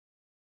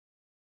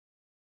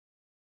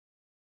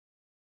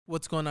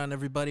What's going on,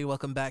 everybody?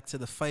 Welcome back to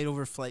the Fight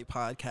Over Flight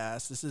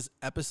podcast. This is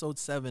episode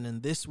 7,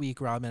 and this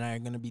week, Rob and I are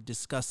going to be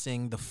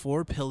discussing the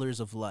 4 pillars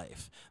of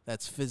life.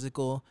 That's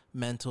physical,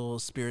 mental,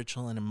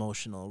 spiritual, and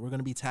emotional. We're going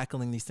to be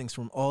tackling these things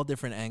from all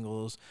different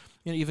angles.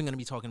 You know, even going to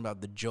be talking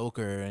about the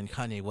Joker and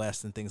Kanye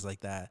West and things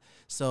like that.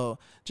 So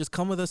just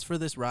come with us for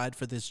this ride,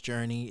 for this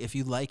journey. If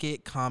you like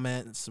it,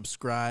 comment,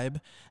 subscribe,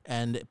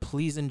 and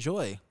please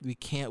enjoy. We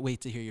can't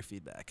wait to hear your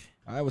feedback.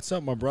 All right, what's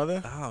up, my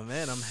brother? Oh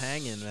man, I'm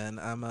hanging,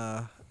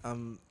 man.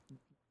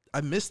 I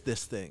missed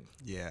this thing.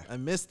 Yeah. I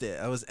missed it.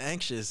 I was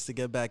anxious to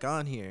get back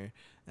on here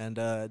and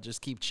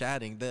just keep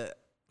chatting.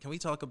 Can we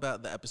talk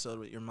about the episode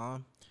with your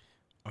mom?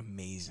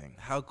 Amazing.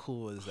 How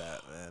cool is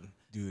that, man?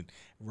 Dude,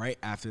 right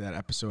after that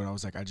episode, I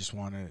was like, I just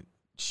want to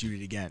shoot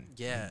it again.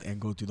 Yeah. And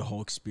go through the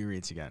whole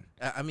experience again.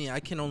 I mean, I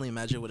can only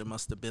imagine what it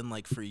must have been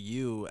like for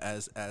you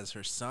as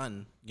her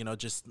son, you know,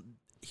 just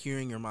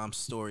hearing your mom's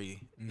story,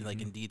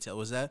 like in detail.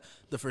 Was that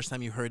the first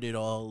time you heard it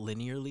all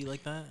linearly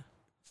like that?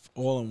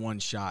 All in one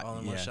shot. All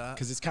in one shot?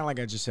 Because it's kind of like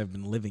I just have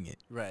been living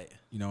it. Right.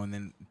 You know, and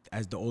then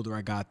as the older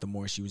I got, the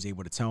more she was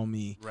able to tell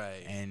me.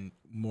 Right. And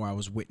more I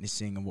was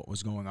witnessing and what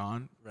was going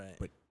on. Right.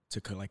 But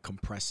to like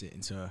compress it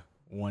into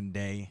one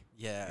day.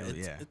 Yeah.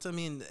 It's I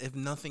mean, if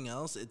nothing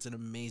else, it's an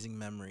amazing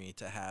memory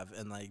to have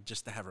and like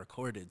just to have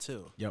recorded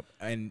too. Yep.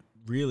 And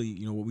really,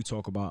 you know, what we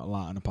talk about a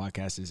lot on the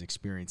podcast is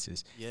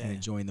experiences and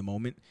enjoying the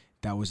moment.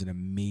 That was an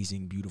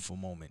amazing, beautiful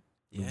moment.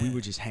 Yeah. We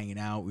were just hanging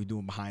out. We were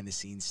doing behind the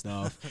scenes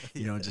stuff,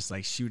 you know, just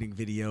like shooting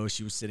videos.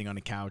 She was sitting on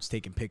the couch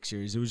taking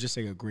pictures. It was just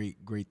like a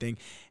great thing.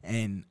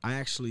 And I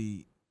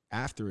actually,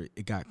 after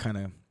it got kind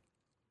of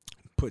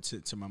put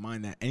to my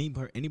mind that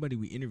anybody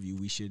we interview,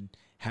 we should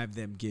have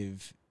them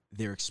give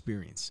their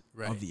experience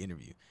of the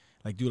interview.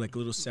 Like do like a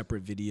little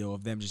separate video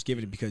of them just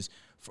giving it, because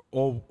for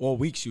all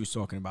week she was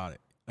talking about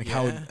it. Like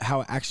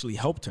how it actually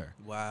helped her.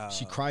 Wow.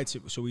 She cried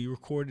to, so we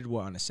recorded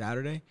on a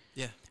Saturday?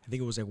 Yeah. I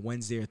think it was like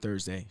Wednesday or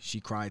Thursday. She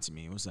cried to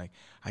me. It was like,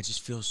 I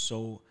just feel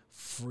so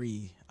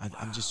free.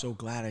 I'm just so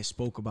glad I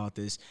spoke about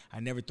this. I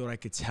never thought I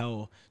could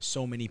tell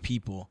so many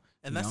people.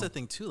 And that's the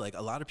thing too, like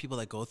a lot of people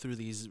that go through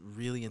these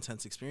really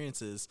intense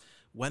experiences,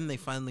 when they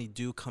finally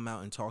do come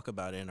out and talk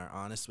about it and are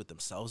honest with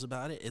themselves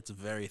about it, it's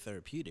very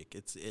therapeutic.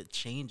 It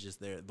changes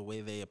the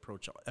way they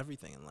approach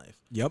everything in life.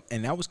 Yep.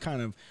 And that was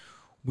kind of,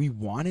 we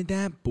wanted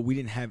that, but we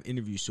didn't have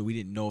interviews, so we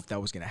didn't know if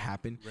that was going to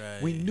happen.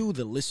 Right. We knew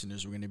the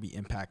listeners were going to be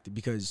impacted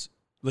because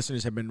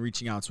listeners have been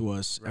reaching out to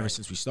us ever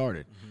since we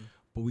started. Mm-hmm.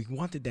 But we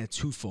wanted that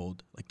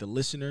twofold, like the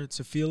listener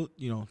to feel,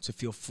 to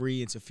feel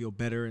free and to feel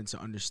better and to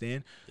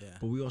understand. Yeah.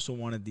 But we also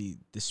wanted the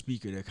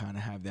speaker to kind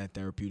of have that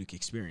therapeutic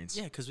experience.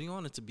 Yeah, because we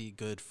want it to be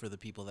good for the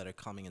people that are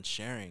coming and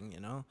sharing,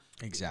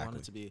 Exactly. We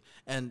want it to be.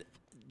 And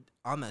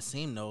on that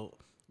same note,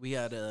 we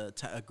had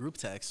a group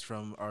text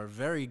from our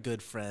very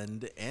good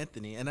friend,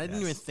 Anthony. And I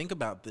didn't even think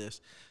about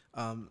this,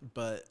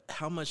 but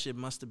how much it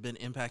must have been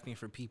impacting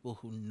for people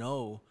who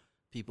know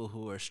people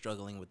who are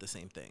struggling with the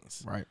same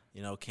things. Right.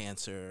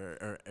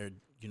 Cancer or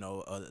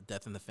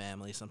death in the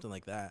family, something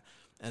like that.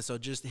 And so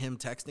just him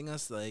texting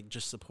us, like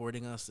just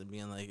supporting us and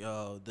being like,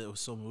 oh, that was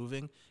so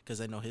moving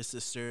because I know his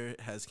sister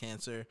has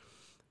cancer.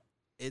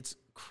 It's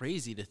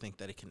crazy to think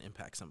that it can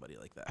impact somebody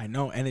like that. I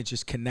know, and it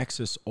just connects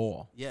us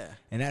all. Yeah.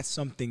 And that's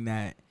something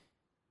that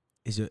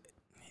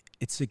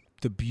it's like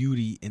the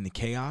beauty in the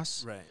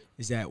chaos. Right.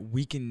 Is that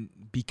we can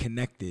be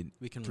connected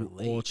through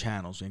all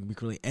channels, and we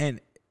can relate.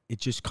 And it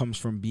just comes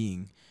from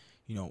being,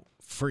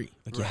 free.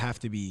 Like you have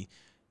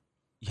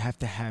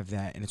to have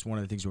that, and it's one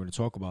of the things we're going to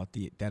talk about,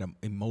 that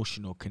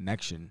emotional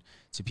connection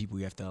to people.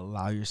 You have to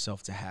allow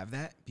yourself to have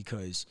that,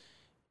 because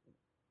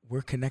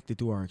we're connected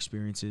through our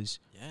experiences,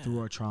 through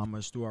our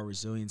traumas, through our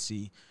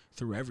resiliency,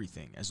 through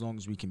everything, as long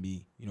as we can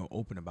be,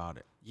 open about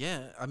it.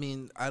 Yeah, I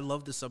mean, I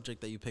love the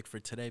subject that you picked for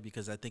today,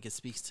 because I think it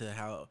speaks to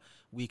how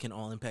we can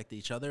all impact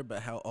each other,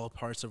 but how all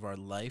parts of our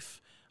life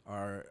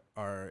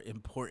are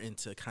important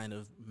to kind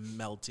of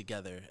meld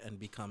together and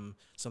become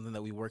something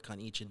that we work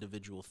on each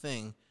individual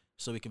thing,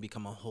 so we can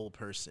become a whole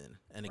person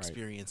and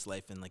experience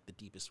life in like the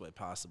deepest way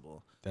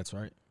possible. That's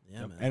right.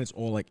 Yeah, man. And it's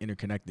all like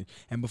interconnected.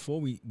 And before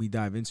we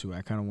dive into it,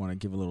 I kind of want to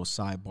give a little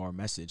sidebar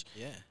message.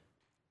 Yeah.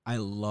 I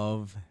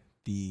love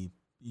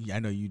I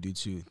know you do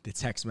too, the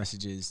text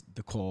messages,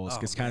 the calls.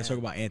 Because kind of talk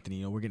about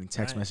Anthony, we're getting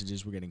text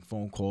messages, we're getting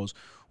phone calls,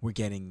 we're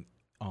getting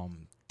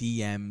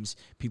DMs.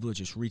 People are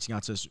just reaching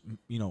out to us,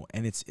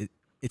 and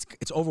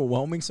it's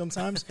overwhelming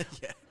sometimes.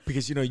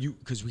 Because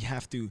because we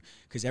have to,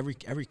 because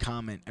every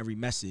comment, every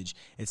message,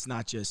 it's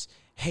not just,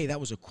 hey, that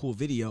was a cool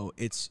video.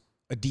 It's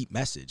a deep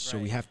message. So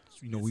we have,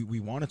 we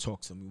want to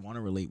talk to them, we want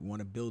to relate, we want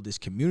to build this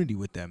community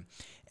with them.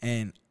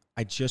 And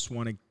I just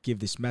want to give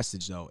this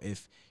message though.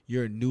 If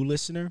you're a new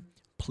listener,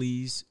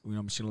 please,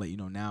 I'm just gonna let you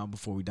know now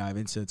before we dive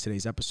into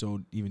today's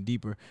episode even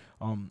deeper.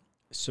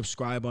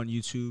 Subscribe on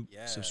YouTube.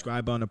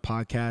 Subscribe on the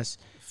podcast.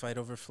 Fight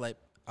Over Flight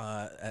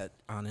on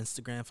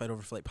Instagram, Fight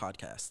Over Flight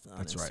Podcast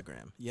on Instagram.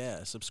 Right.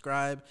 Yeah,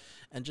 subscribe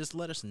and just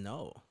let us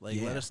know.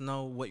 Let us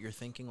know what you're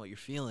thinking, what you're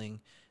feeling,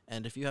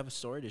 and if you have a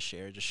story to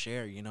share, just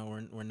share.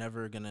 We're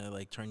never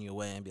gonna turn you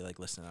away and be like,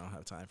 listen, I don't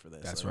have time for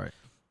this. That's right.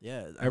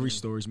 Yeah. Every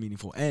story is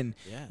meaningful. And,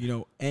 yeah. you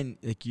know, and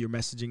like you're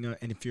messaging,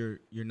 and if you're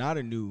not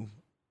new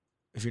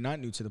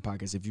to the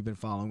podcast, if you've been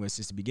following us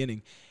since the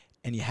beginning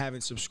and you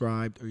haven't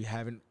subscribed or you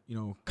haven't, you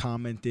know,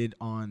 commented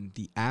on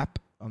the app,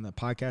 on the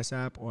podcast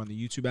app or on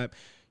the YouTube app,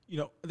 you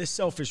know, the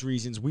selfish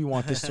reasons we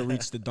want this to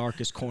reach the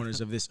darkest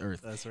corners of this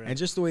earth. That's right. And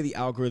just the way the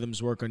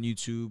algorithms work on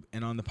YouTube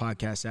and on the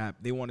podcast app,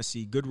 they want to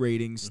see good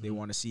ratings. They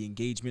want to see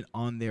engagement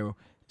on their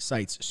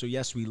sites. So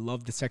yes, we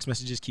love the text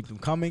messages, keep them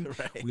coming.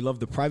 Right. We love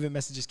the private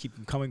messages, keep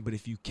them coming. But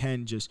if you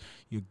can, just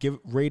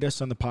rate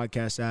us on the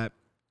podcast app.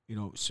 You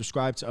know,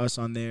 subscribe to us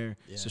on there.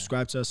 Yeah.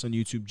 Subscribe to us on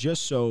YouTube,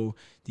 just so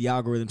the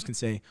algorithms can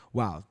say,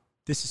 "Wow,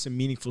 this is some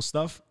meaningful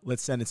stuff.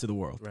 Let's send it to the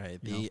world." Right.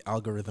 The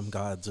algorithm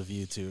gods of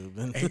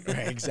YouTube.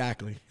 Right,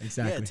 exactly.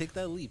 Yeah, take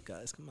that leap,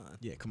 guys. Come on.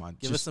 Yeah, come on.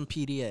 Give us some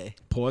PDA.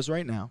 Pause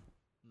right now.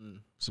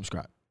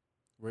 Subscribe.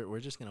 We're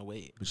just gonna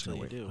wait until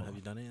you do. Have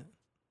you done it yet?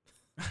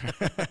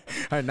 All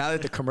right, now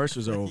that the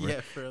commercials are over.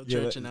 Yeah, for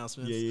church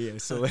announcements. Yeah.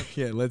 So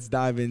let's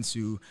dive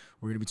into.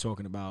 We're gonna be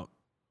talking about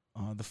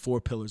the 4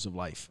 pillars of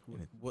life.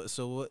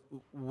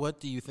 What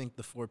do you think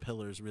the 4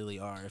 pillars really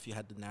are? If you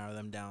had to narrow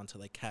them down to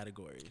like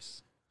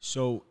categories.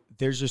 So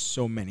there's just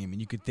so many. I mean,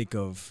 you could think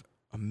of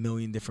a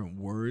million different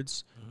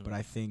words, but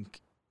I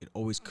think it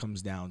always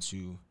comes down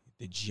to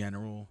the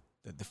general,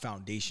 the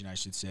foundation, I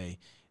should say,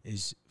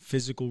 is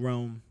physical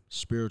realm,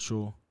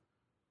 spiritual,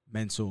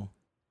 mental,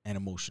 and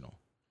emotional.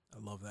 I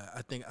love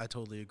that. I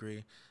totally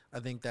agree. I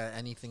think that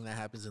anything that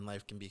happens in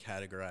life can be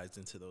categorized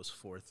into those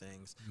 4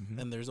 things.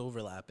 And there's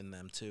overlap in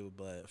them too,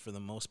 but for the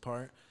most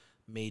part,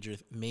 major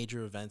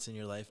events in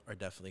your life are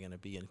definitely going to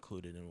be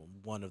included in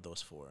one of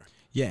those 4.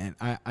 Yeah,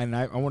 and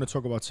I want to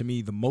talk about, to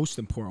me, the most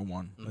important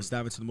one. Let's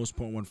dive into the most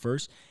important one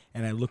first.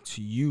 And I look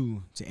to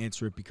you to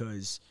answer it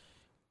because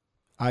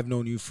I've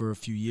known you for a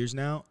few years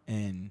now,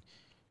 and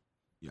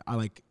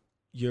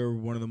you're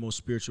one of the most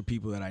spiritual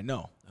people that I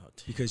know.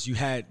 Because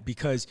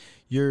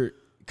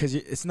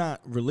it's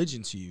not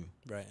religion to you.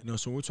 Right. You know,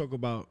 so when we talk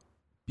about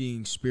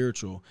being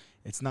spiritual,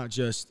 it's not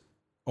just,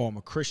 oh, I'm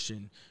a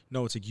Christian.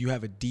 No, it's like you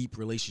have a deep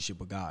relationship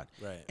with God.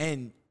 Right.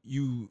 And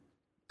you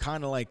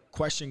kind of like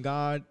question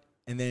God,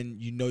 and then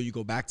you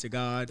go back to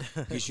God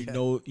because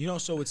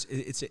so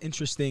it's an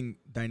interesting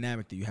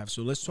dynamic that you have.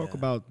 So let's talk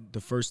about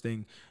the first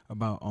thing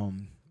about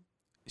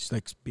it's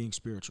like being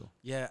spiritual.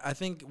 Yeah, I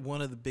think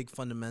one of the big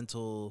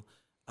fundamental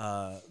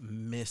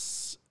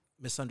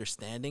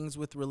misunderstandings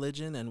with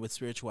religion and with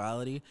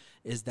spirituality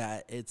is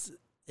that it's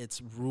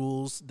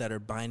rules that are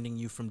binding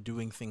you from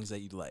doing things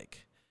that you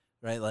like,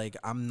 right? Like,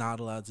 I'm not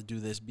allowed to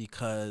do this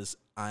because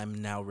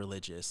I'm now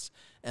religious.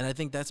 And I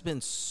think that's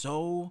been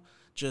so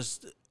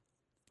just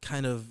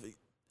kind of,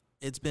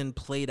 it's been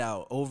played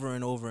out over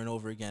and over and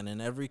over again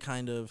in every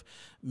kind of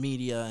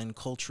media and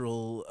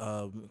cultural,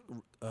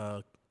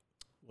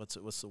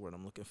 what's the word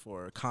I'm looking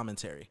for?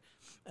 Commentary.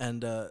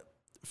 And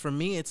for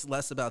me, it's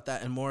less about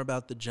that and more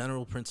about the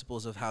general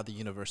principles of how the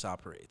universe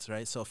operates,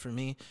 right? So for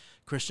me,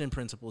 Christian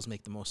principles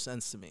make the most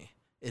sense to me.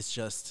 It's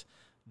just,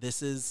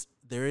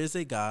 there is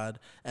a God,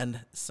 and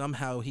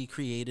somehow he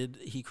created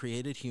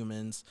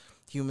humans.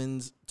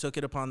 Humans took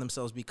it upon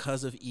themselves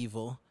because of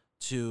evil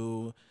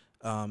to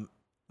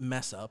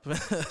mess up,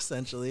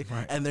 essentially.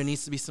 Right. And there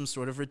needs to be some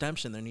sort of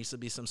redemption. There needs to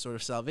be some sort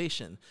of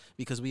salvation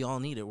because we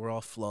all need it. We're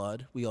all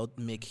flawed. We all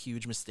make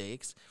huge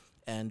mistakes.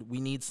 And we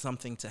need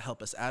something to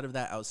help us out of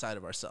that outside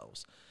of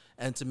ourselves.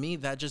 And to me,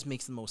 that just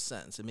makes the most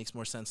sense. It makes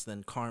more sense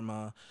than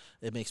karma.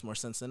 It makes more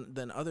sense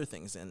than other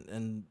things.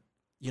 And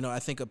you know, I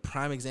think a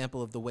prime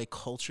example of the way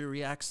culture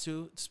reacts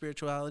to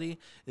spirituality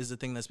is the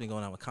thing that's been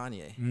going on with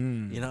Kanye.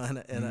 You know,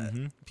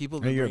 and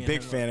people. You're a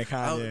big fan of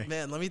Kanye. Oh,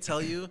 man, let me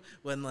tell you,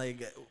 when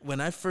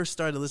I first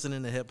started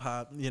listening to hip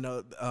hop, you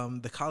know,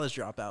 the College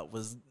Dropout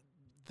was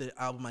the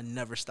album I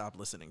never stopped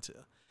listening to.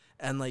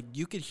 And like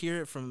you could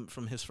hear it from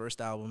his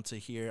first album to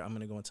here. I'm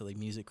gonna go into like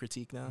music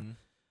critique now.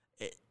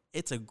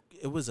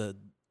 It was a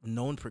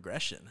known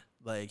progression.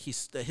 Like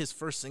his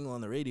first single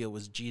on the radio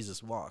was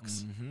Jesus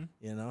Walks.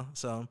 You know,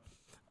 so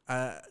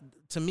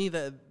to me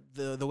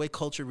the way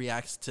culture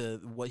reacts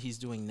to what he's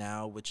doing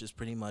now, which is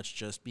pretty much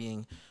just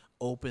being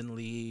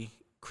openly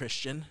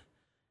Christian,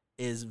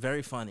 is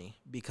very funny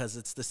because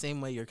it's the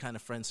same way your kind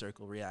of friend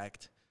circle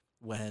react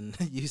when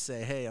you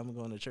say, "Hey, I'm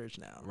going to church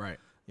now." Right.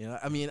 You know,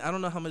 I mean, I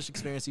don't know how much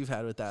experience you've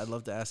had with that. I'd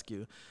love to ask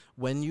you,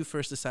 when you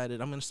first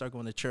decided, I'm going to start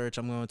going to church,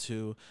 I'm going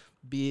to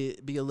be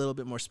a little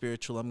bit more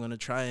spiritual, I'm going to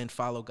try and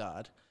follow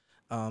God.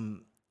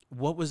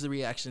 What was the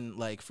reaction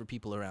like for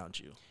people around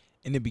you?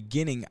 In the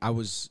beginning,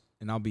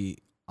 and I'll be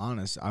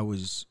honest, I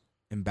was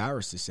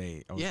embarrassed to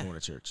say I was going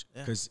to church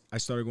because I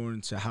started going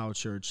to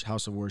House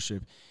of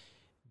Worship,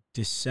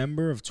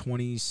 December of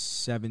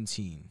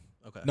 2017.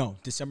 Okay. No,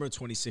 December of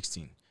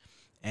 2016.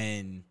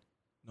 And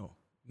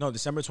no,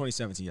 December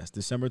 2017, yes.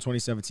 December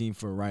 2017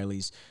 for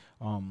Riley's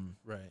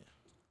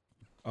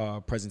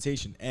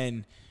presentation.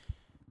 And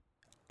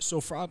so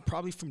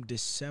probably from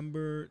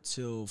December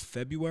till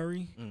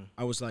February,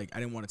 I was like, I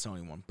didn't want to tell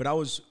anyone. But I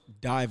was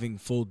diving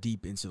full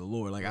deep into the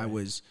Lord. Like I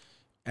was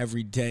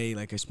every day,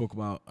 like I spoke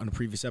about on a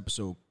previous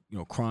episode,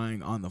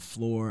 crying on the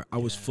floor. I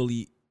was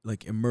fully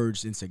like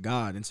immersed into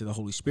God, into the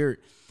Holy Spirit.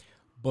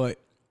 But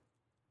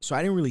so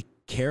I didn't really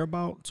care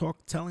about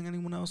telling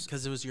anyone else.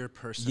 Because it was your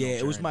personal journey.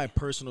 It was my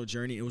personal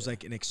journey. It was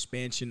like an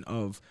expansion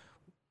of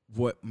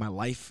what my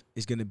life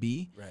is going to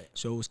be. Right.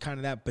 So it was kind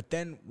of that. But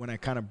then when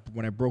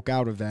I broke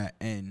out of that,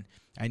 and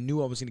I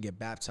knew I was going to get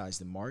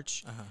baptized in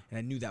March, and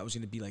I knew that was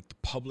going to be like the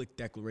public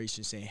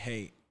declaration saying,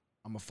 hey,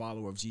 I'm a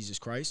follower of Jesus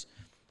Christ.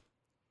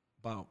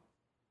 About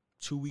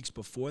 2 weeks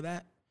before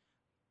that,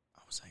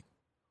 I was like,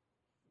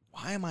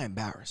 why am I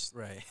embarrassed?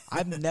 Right.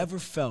 I've never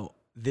felt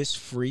this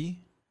free.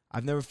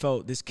 I've never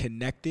felt this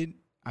connected.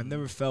 I've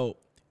never felt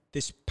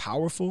this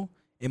powerful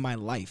in my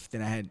life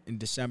than I had in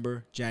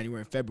December,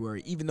 January, and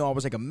February, even though I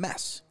was like a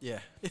mess. Yeah.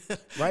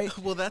 Right?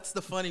 Well, that's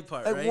the funny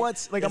part, like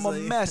right? I'm a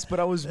mess, but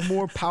I was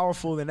more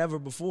powerful than ever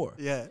before.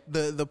 Yeah.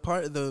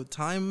 The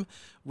time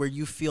where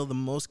you feel the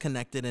most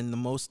connected and the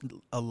most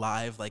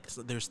alive, like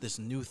there's this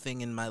new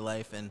thing in my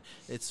life and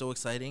it's so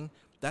exciting.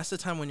 That's the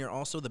time when you're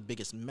also the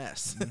biggest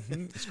mess.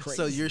 It's crazy.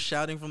 So you're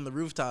shouting from the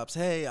rooftops,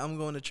 hey, I'm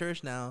going to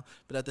church now.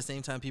 But at the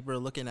same time, people are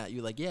looking at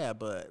you like, yeah,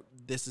 but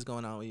this is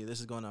going on with you. This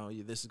is going on with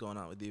you. This is going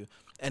on with you.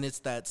 And it's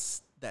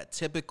that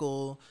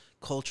typical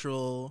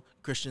cultural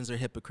Christians are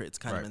hypocrites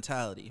kind of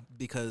mentality.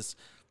 Because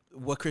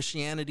what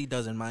Christianity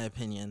does, in my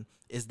opinion,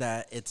 is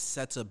that it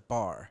sets a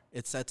bar.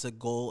 It sets a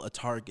goal, a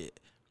target.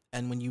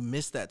 And when you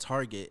miss that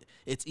target,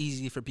 it's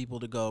easy for people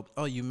to go,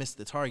 oh, you missed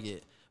the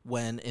target.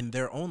 When in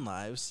their own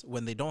lives,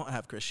 when they don't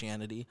have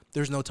Christianity,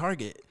 there's no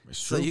target,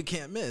 so you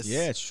can't miss.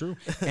 Yeah, it's true.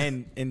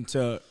 and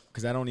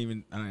because I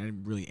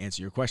didn't really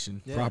answer your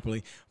question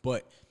properly,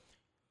 but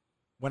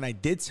when I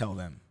did tell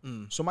them,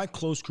 so my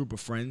close group of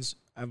friends,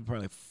 I have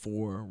probably like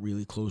 4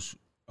 really close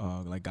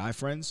like guy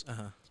friends.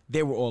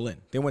 They were all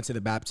in. They went to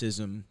the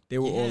baptism. They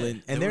were all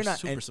in, and they're not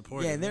super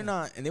supportive. Yeah, and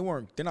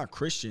they're not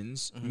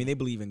Christians. I mean, they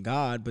believe in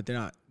God, but they're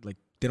not like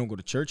they don't go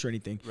to church or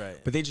anything.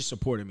 Right. But they just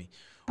supported me.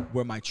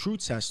 Where my true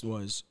test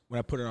was when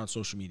I put it on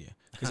social media.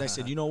 Because I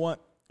said, you know what?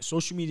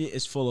 Social media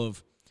is full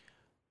of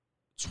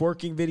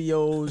twerking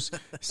videos,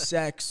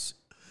 sex,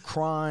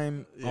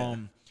 crime.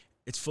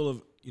 It's full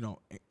of,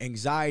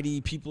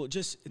 anxiety. People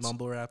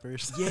mumble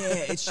rappers.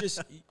 Yeah,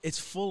 it's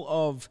full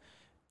of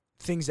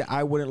things that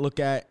I wouldn't look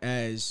at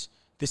as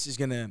this is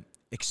going to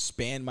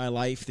expand my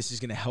life. This is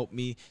going to help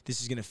me.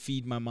 This is going to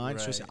feed my mind.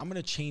 Right. So I said, I'm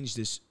going to change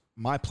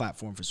my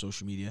platform for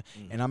social media,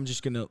 and I'm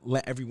just going to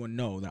let everyone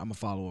know that I'm a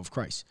follower of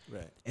Christ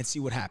and see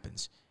what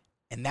happens.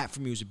 And that for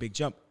me was a big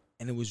jump.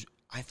 And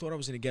I thought I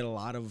was going to get a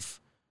lot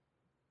of,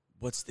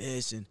 what's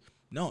this? And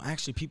no,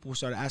 actually people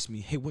started asking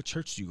me, hey, what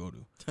church do you go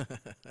to?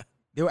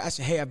 They were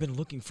asking, hey, I've been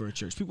looking for a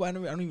church. People I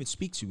don't even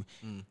speak to.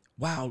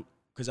 Wow.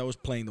 Because I was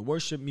playing the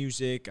worship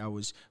music. I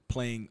was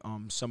playing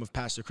some of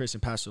Pastor Chris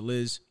and Pastor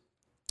Liz,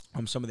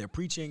 some of their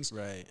preachings.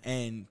 Right.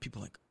 And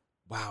people like,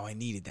 wow, I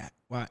needed that.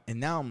 Wow. And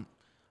now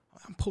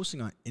I'm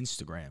posting on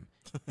Instagram,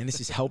 and this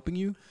is helping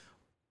you,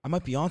 I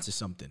might be onto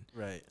something.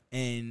 Right.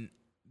 And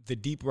the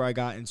deeper I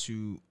got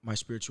into my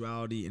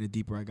spirituality and the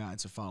deeper I got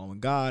into following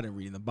God and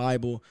reading the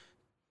Bible,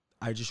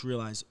 I just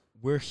realized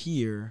we're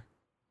here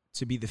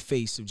to be the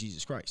face of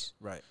Jesus Christ.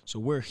 Right. So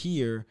we're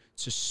here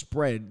to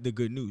spread the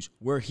good news.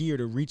 We're here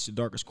to reach the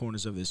darkest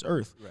corners of this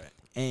earth. Right.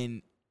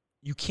 And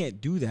you can't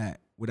do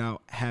that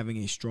without having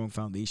a strong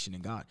foundation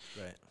in God.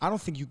 Right. I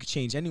don't think you could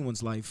change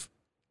anyone's life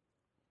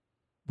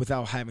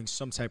without having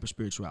some type of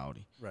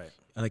spirituality. Right.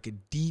 Like a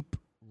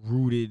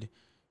deep-rooted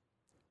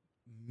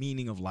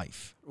meaning of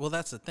life. Well,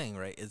 that's the thing,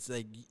 right? It's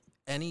like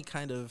any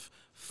kind of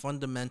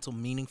fundamental,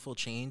 meaningful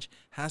change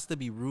has to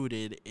be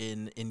rooted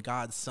in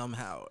God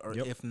somehow. Or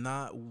if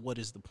not, what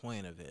is the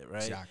point of it,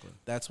 right? Exactly.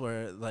 That's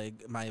where,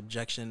 like, my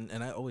objection,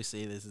 and I always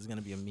say this is going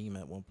to be a meme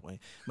at one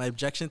point, my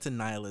objection to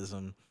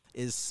nihilism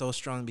is so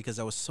strong because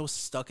I was so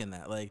stuck in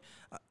that. Like,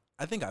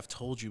 I think I've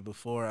told you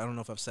before, I don't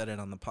know if I've said it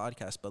on the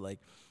podcast, but, like,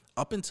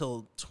 up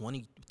until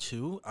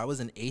 22, I was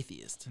an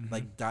atheist,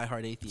 like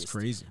diehard atheist. It's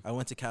crazy. I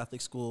went to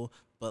Catholic school,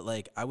 but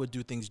like I would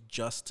do things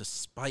just to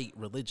spite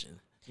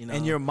religion.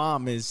 And your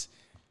mom is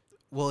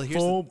here's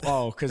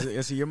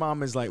because your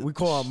mom is like, we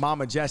call her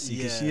Mama Jessie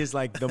because she is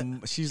like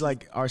she's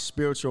like our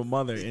spiritual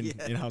mother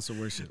in House of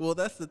Worship. Well,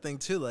 that's the thing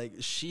too. Like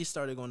she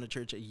started going to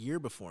church a year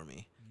before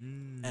me.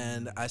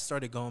 And I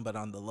started going, but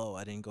on the low.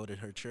 I didn't go to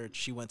her church.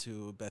 She went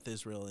to Beth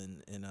Israel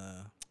in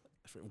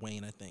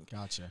Wayne, I think.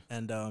 Gotcha.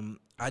 And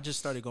I just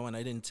started going.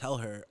 I didn't tell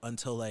her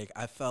until like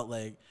I felt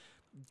like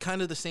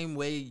kind of the same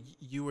way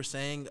you were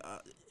saying.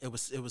 It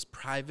was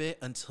private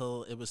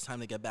until it was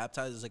time to get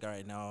baptized. It's like, all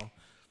right, now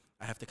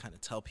I have to kind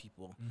of tell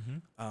people.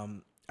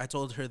 I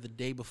told her the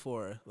day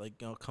before, like,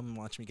 come and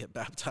watch me get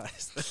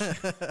baptized.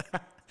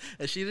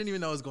 And she didn't even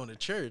know I was going to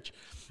church.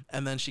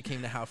 And then she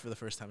came to Howe for the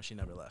first time. She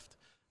never left,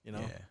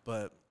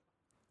 But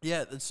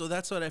yeah, so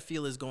that's what I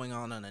feel is going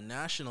on a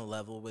national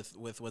level with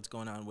what's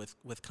going on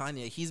with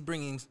Kanye. He's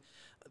bringing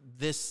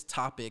this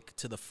topic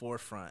to the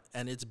forefront,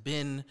 and it's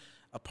been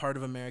a part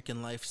of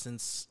American life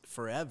since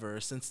forever,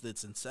 since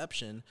its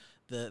inception.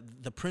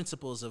 The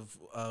principles of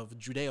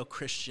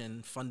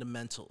Judeo-Christian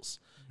fundamentals,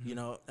 you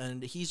know,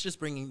 and he's just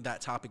bringing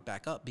that topic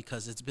back up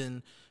because it's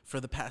been, for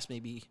the past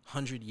maybe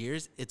 100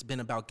 years, it's been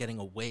about getting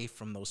away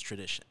from those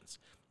traditions.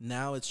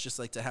 Now it's just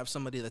like to have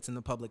somebody that's in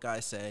the public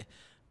eye say,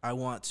 I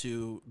want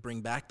to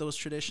bring back those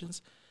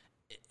traditions.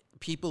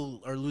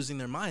 People are losing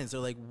their minds.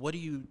 They're like, what are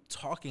you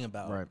talking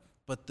about? Right.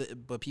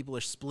 But people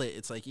are split.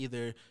 It's like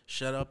either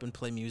shut up and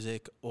play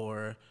music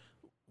or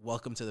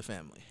welcome to the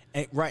family.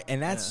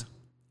 And that's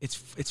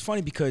it's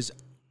funny because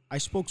I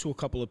spoke to a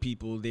couple of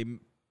people. They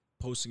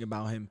posting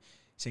about him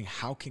saying,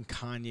 how can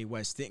Kanye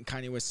West, didn't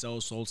Kanye West sell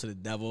his soul to the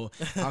devil?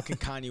 How can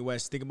Kanye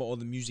West, think about all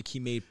the music he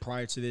made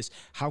prior to this,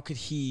 how could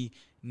he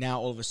now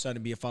all of a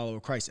sudden be a follower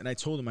of Christ? And I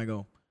told him, I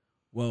go,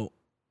 well,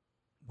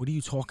 what are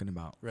you talking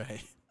about?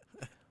 Right.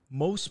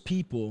 Most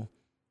people,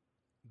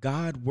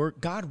 God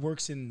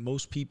works in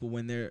most people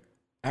when they're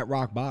at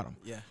rock bottom.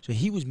 Yeah. So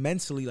he was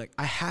mentally like,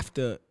 I have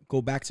to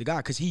go back to God,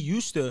 because he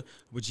used to,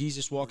 with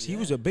Jesus Walks, he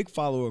was a big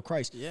follower of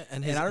Christ. Yeah,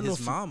 and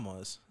his mom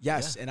was.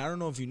 Yes, and I don't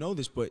know if you know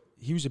this, but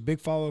he was a big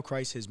follower of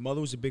Christ. His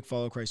mother was a big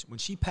follower of Christ. When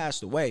she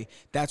passed away,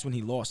 that's when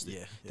he lost it.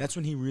 Yeah. That's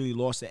when he really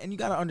lost it. And you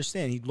got to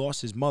understand, he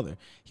lost his mother.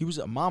 He was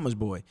a mama's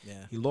boy.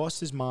 Yeah. He lost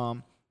his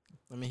mom.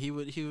 I mean, he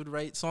would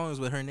write songs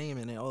with her name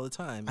in it all the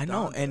time. I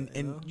know, and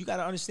you got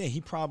to understand, he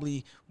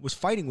probably was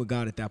fighting with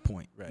God at that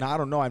point. Right. Now, I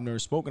don't know. I've never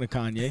spoken to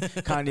Kanye.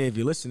 Kanye, if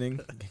you're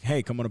listening,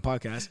 hey, come on the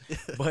podcast.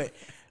 But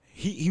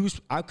he was,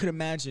 I could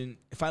imagine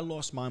if I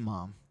lost my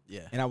mom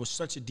and I was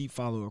such a deep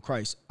follower of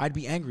Christ, I'd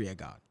be angry at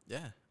God. Yeah.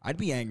 I'd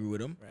be angry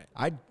with him. Right.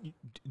 I'd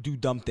do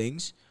dumb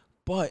things,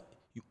 but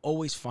you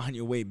always find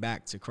your way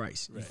back to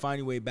Christ. Right. You find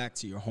your way back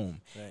to your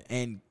home. Right.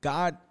 And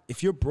God,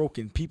 if you're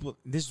broken, people,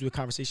 this is the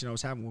conversation I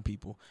was having with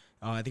people.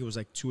 I think it was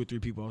like 2 or 3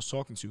 people I was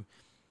talking to.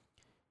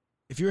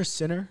 If you're a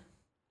sinner,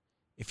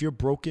 if you're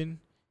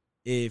broken,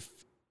 if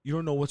you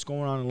don't know what's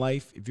going on in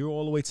life, if you're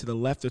all the way to the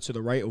left or to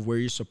the right of where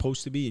you're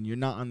supposed to be and you're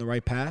not on the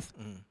right path,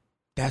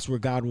 that's where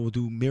God will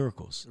do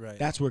miracles. Right.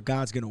 That's where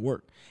God's going to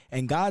work.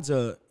 And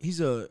he's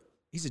a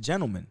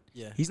gentleman.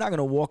 Yeah. He's not going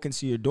to walk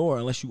into your door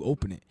unless you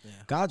open it. Yeah.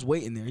 God's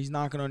waiting there. He's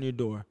knocking on your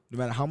door. No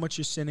matter how much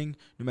you're sinning,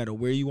 no matter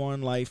where you are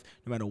in life,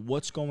 no matter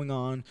what's going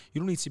on,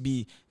 you don't need to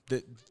be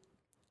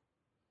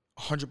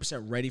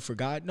 100% ready for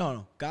God.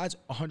 No. God's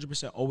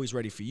 100% always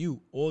ready for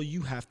you. All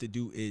you have to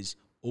do is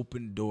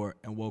open the door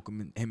and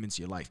welcome him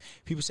into your life.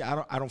 People say,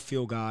 I don't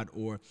feel God,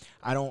 or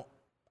I don't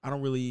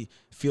really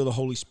feel the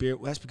Holy Spirit.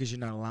 Well, that's because you're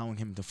not allowing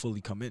him to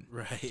fully come in.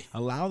 Right.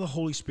 Allow the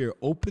Holy Spirit,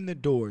 open the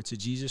door to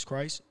Jesus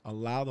Christ,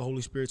 allow the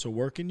Holy Spirit to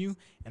work in you,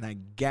 and I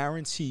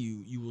guarantee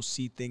you will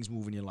see things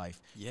move in your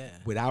life. Yeah.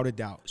 Without a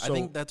doubt. So, I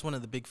think that's one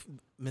of the big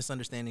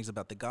misunderstandings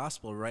about the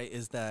gospel, right?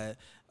 Is that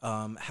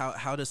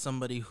how does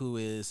somebody who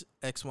is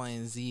X, Y,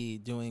 and Z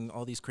doing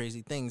all these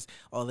crazy things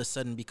all of a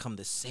sudden become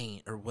the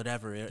saint or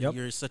whatever? Yep.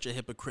 You're such a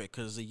hypocrite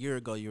because a year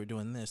ago you were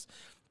doing this.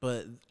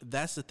 But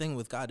that's the thing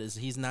with God, is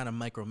he's not a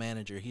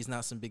micromanager. He's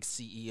not some big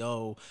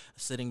CEO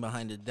sitting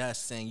behind a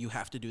desk saying you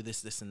have to do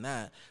this, this, and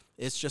that.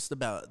 It's just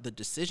about the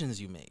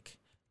decisions you make.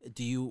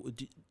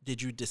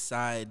 Did you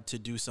decide to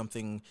do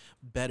something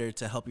better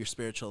to help your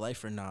spiritual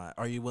life or not?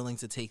 Are you willing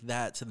to take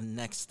that to the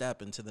next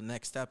step and to the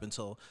next step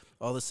until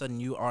all of a sudden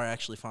you are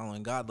actually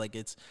following God? Like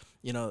it's,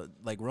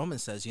 like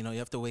Romans says, you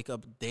have to wake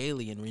up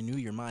daily and renew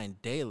your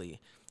mind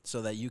daily,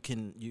 so that you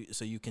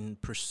can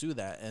pursue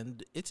that.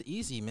 And it's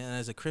easy, man,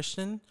 as a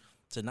Christian,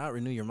 to not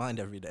renew your mind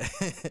every day.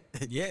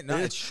 Yeah, no,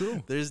 it's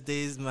true. There's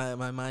days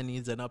my mind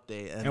needs an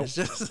update, and it's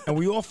just and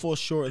we all fall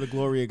short of the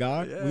glory of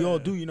God. Yeah. We all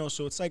do,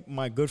 so it's like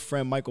my good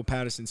friend Michael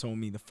Patterson told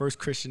me, the first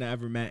Christian I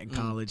ever met in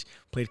college,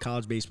 played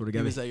college baseball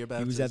together. He was at your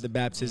baptism. He was at the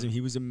baptism. He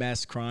was a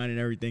mess, crying and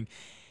everything.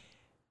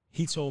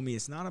 He told me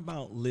it's not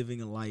about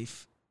living a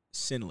life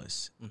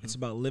sinless. It's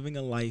about living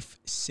a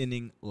life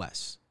sinning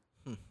less.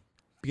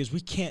 Because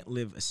we can't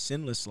live a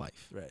sinless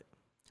life. Right.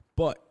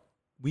 But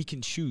we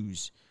can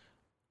choose.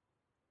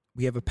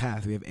 We have a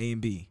path. We have A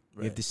and B.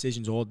 Right. We have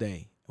decisions all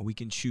day. And we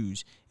can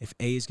choose. If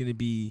A is going to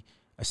be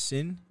a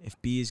sin, if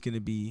B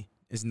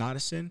is not a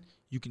sin,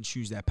 you can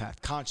choose that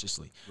path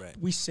consciously. Right.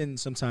 We sin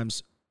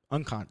sometimes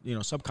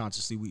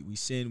subconsciously. We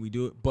sin, we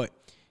do it. But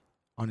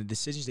on the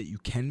decisions that you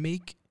can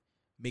make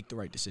the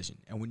right decision.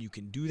 And when you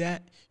can do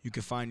that, you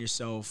can find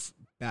yourself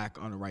back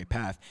on the right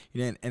path.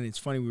 And it's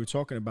funny, we were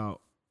talking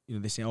about,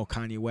 they say, oh,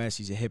 Kanye West,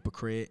 he's a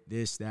hypocrite,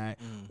 this, that,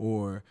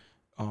 or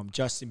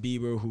Justin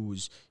Bieber, who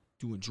was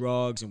doing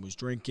drugs and was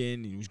drinking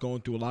and he was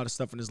going through a lot of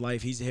stuff in his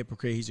life. He's a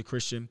hypocrite. He's a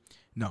Christian.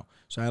 No.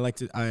 So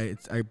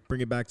I bring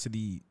it back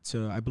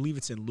to I believe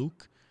it's in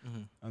Luke,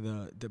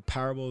 the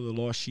parable of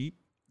the lost sheep.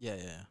 Yeah.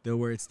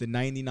 Where it's the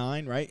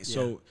 99, right? Yeah.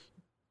 So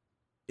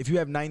if you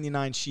have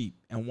 99 sheep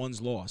and one's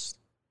lost,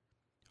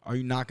 are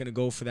you not going to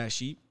go for that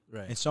sheep?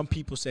 Right. And some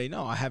people say,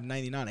 no, I have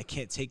 99. I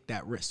can't take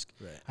that risk.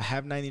 Right. I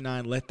have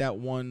 99. Let the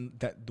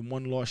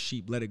one lost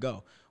sheep, let it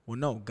go. Well,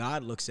 no,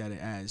 God looks at it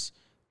as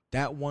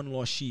that one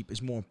lost sheep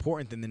is more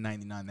important than the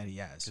 99 that he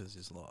has. Because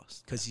he's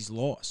lost. Because he's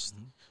lost.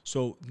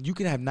 So you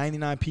can have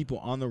 99 people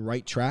on the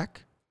right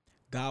track.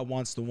 God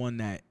wants the one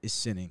that is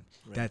sinning,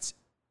 that's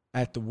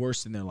at the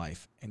worst in their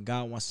life. And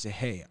God wants to say,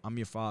 hey, I'm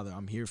your father.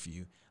 I'm here for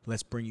you.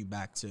 let's bring you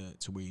back to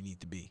where you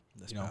need to be.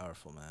 That's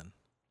powerful, man.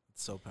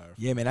 It's so powerful.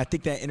 Yeah, man. I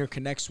think that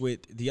interconnects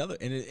with the other,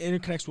 and it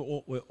interconnects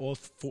with all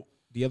four,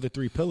 the other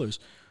three pillars,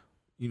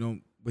 you know,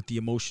 with the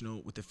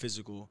emotional, with the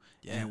physical,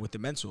 and with the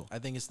mental. I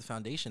think it's the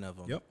foundation of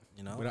them. Yep.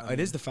 You know, But it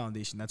is the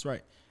foundation. That's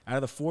right. Out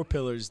of the 4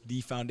 pillars, the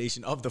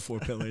foundation of the 4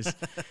 pillars.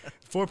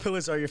 4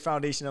 pillars are your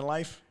foundation in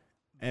life,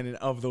 and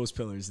of those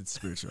pillars, it's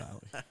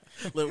spirituality.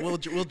 we'll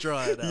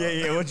draw it out.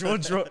 Yeah. We'll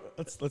draw.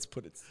 Let's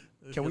put it.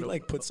 Can we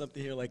like put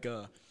something here like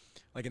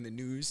in the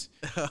news?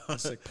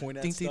 Just like point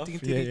at stuff.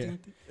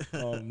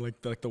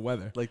 Like the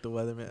weather. Like the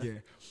weather, man. Yeah.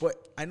 But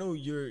I know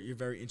you're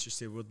very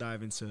interested. We'll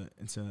dive into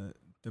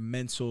the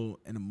mental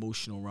and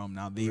emotional realm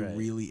now. They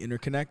really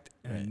interconnect.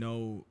 And I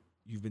know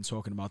you've been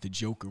talking about the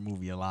Joker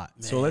movie a lot.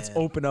 Man. So let's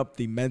open up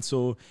the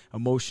mental,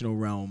 emotional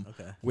realm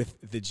with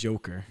the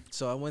Joker.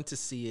 So I went to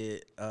see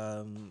it.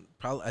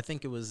 I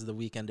think it was the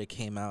weekend it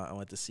came out. I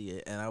went to see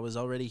it, and I was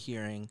already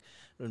hearing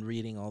and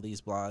reading all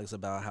these blogs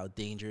about how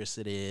dangerous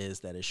it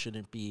is, that it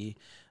shouldn't be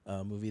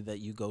a movie that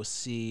you go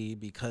see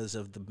because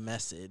of the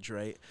message,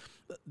 right?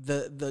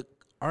 The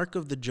arc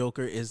of the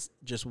Joker is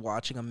just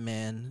watching a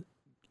man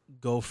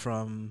go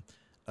from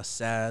a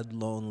sad,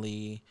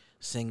 lonely,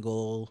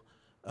 single,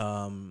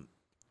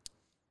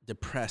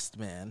 depressed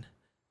man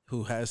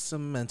who has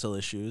some mental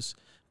issues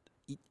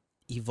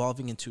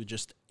evolving into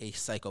just a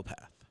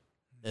psychopath.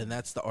 And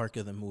that's the arc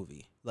of the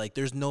movie. Like,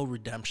 there's no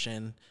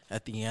redemption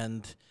at the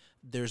end.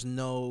 There's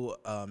no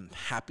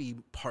happy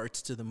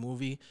parts to the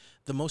movie.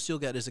 The most you'll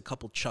get is a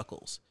couple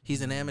chuckles.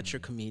 He's an amateur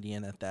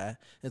comedian at that.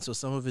 And so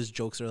some of his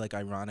jokes are like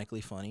ironically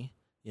funny.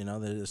 You know,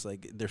 they're just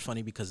like, they're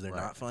funny because they're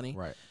not funny.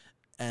 Right.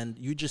 And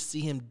you just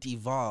see him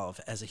devolve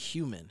as a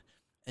human,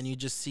 and you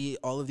just see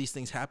all of these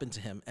things happen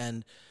to him.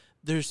 And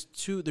there's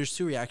two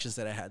reactions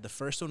that I had. The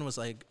first one was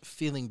like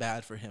feeling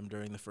bad for him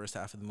during the first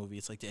half of the movie.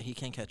 It's like, he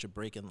can't catch a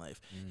break in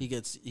life. He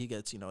gets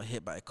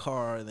hit by a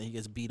car, and then he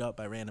gets beat up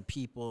by random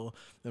people.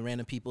 The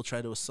random people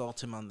try to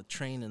assault him on the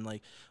train, and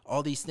like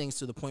all these things,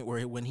 to the point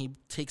where when he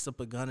takes up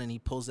a gun and he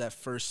pulls that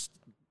first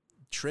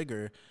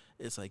trigger,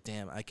 it's like,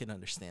 damn, I can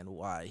understand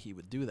why he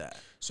would do that.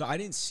 So I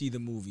didn't see the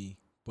movie,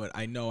 but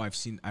I know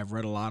I've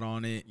read a lot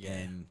on it,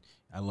 and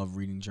I love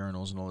reading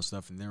journals and all this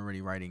stuff, and they're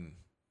already writing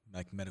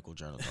like medical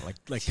journals,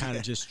 like kind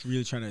of just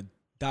really trying to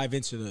dive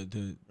into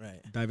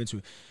dive into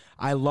it.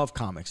 I love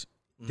comics.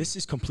 This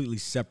is completely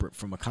separate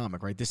from a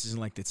comic, right? This isn't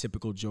like the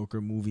typical Joker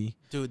movie.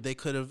 Dude, they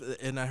could have,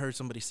 and I heard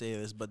somebody say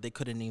this, but they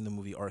could have named the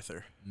movie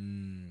Arthur,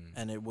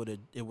 and it would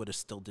have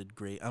still did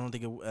great. I don't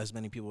think as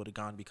many people would have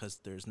gone because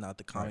there's not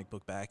the comic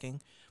book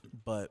backing,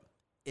 but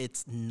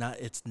it's not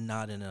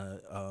in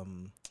a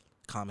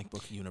comic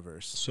book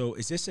universe. So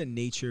is this a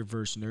nature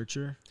versus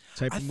nurture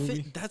type of movie? I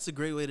think that's a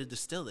great way to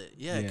distill it.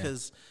 Yeah,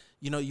 because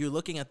you're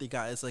looking at the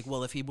guy. It's like,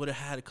 well, if he would have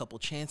had a couple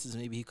chances,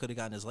 maybe he could have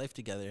gotten his life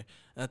together.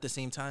 And at the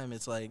same time,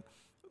 it's like,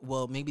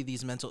 well, maybe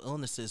these mental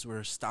illnesses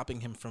were stopping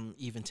him from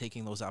even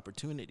taking those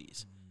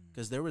opportunities.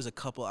 Because there was a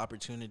couple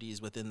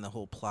opportunities within the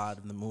whole plot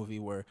of the movie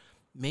where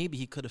maybe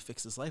he could have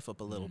fixed his life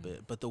up a little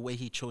bit. But the way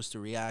he chose to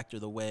react, or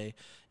the way,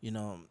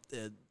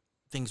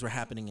 things were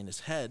happening in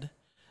his head,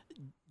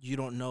 you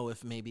don't know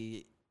if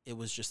maybe it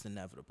was just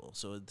inevitable.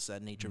 So it's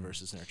that nature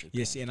versus nurture thing.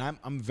 Yeah, see, and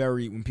I'm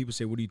very, when people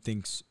say, what do you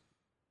think's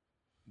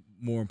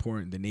more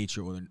important, the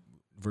nature or the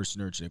versus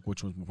nurture, like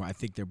which one's more important? I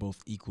think they're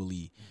both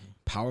equally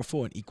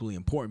powerful and equally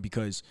important,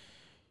 because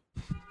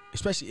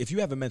especially if you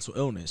have a mental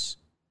illness,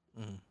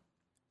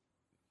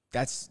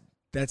 that's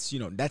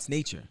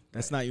nature.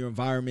 That's not your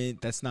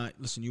environment. That's not,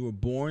 listen, you were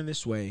born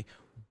this way,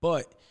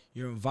 but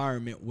your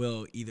environment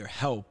will either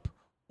help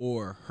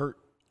or hurt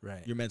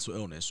your mental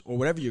illness or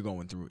whatever you're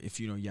going through. If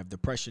you have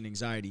depression,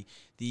 anxiety,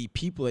 the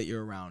people that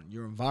you're around,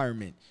 your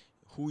environment,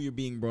 who you're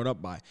being brought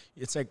up by.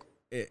 It's like,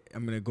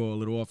 I'm gonna go a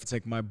little off. It's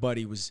like my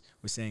buddy was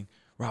saying,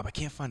 Rob, I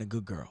can't find a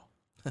good girl.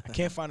 I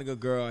can't find a good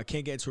girl. I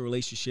can't get into a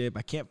relationship.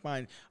 I can't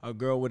find a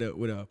girl with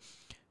a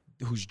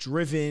who's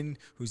driven,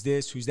 who's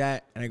this, who's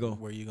that. And I go,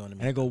 where are you going to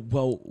meet? And I go,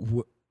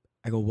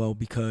 well,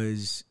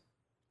 because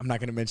I'm not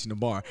going to mention the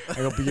bar. I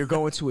go, but you're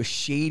going to a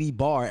shady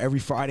bar every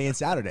Friday and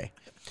Saturday.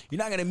 You're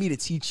not going to meet a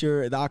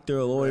teacher, a doctor,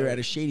 a lawyer at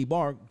a shady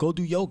bar. Go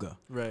do yoga.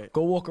 Right.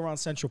 Go walk around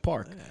Central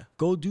Park. Yeah.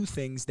 Go do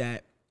things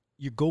that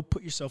you go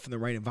put yourself in the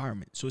right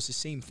environment. So it's the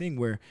same thing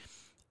where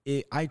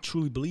I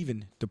truly believe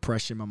in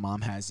depression. My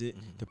mom has it.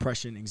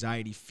 Depression,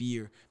 anxiety,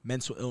 fear,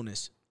 mental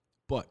illness.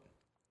 But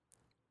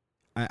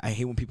I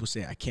hate when people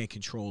say, I can't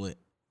control it.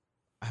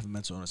 I have a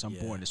mental illness. I'm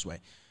born this way.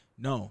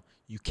 No,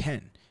 you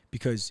can.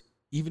 Because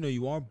even though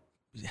you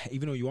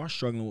are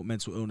struggling with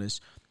mental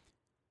illness,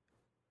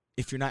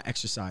 if you're not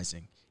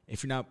exercising,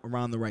 if you're not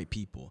around the right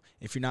people,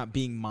 if you're not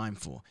being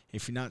mindful,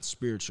 if you're not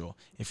spiritual,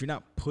 if you're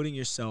not putting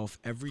yourself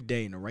every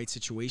day in the right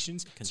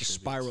situations to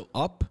spiral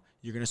up,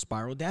 you're going to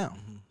spiral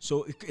down.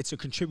 So it's a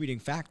contributing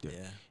factor.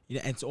 Yeah.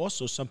 And it's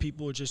also, some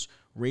people are just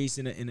raised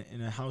in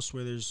a house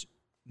where there's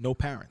no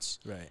parents.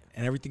 Right.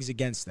 And everything's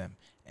against them.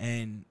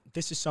 And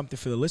this is something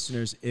for the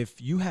listeners.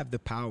 If you have the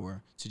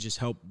power to just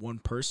help one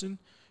person,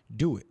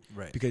 do it.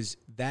 Right. Because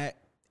that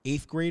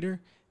 8th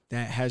grader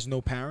that has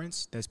no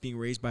parents, that's being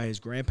raised by his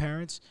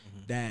grandparents,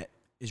 that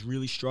is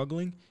really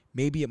struggling,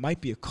 maybe it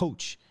might be a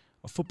coach,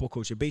 a football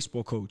coach, a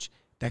baseball coach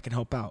that can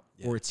help out,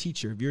 or a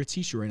teacher. If you're a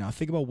teacher right now,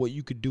 think about what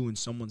you could do in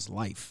someone's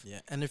life.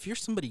 Yeah, and if you're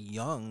somebody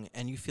young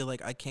and you feel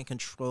like I can't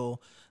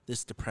control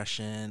this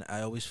depression,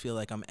 I always feel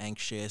like I'm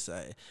anxious,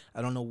 I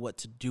don't know what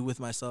to do with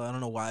myself, I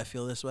don't know why I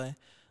feel this way,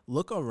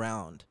 look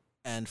around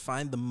and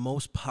find the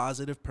most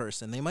positive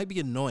person. They might be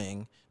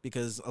annoying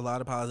because a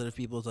lot of positive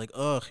people is like,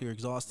 ugh, you're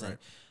exhausting.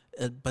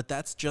 Right. But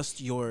that's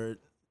just your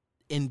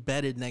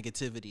embedded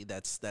negativity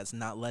that's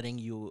not letting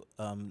you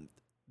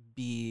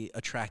be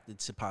attracted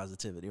to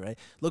positivity, right?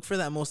 Look for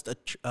that most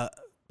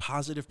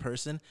positive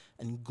person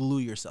and glue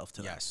yourself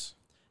to them. Yes.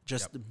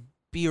 Just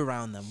be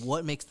around them.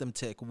 What makes them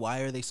tick? Why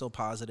are they so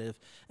positive?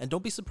 And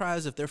don't be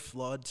surprised if they're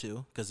flawed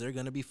too, because they're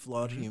going to be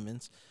flawed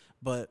humans.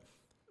 But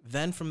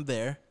then from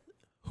there,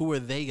 who are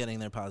they getting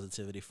their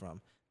positivity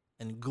from?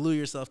 And glue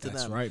yourself to them.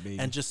 That's right, baby.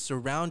 And just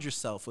surround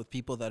yourself with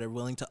people that are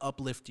willing to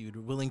uplift you,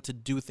 willing to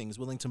do things,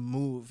 willing to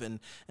move and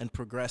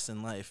progress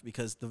in life.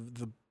 Because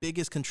the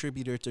biggest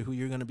contributor to who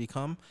you're going to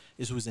become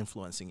is who's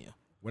influencing you.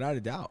 Without a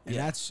doubt. And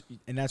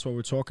that's what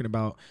we're talking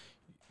about,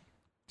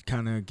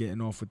 kind of getting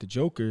off with the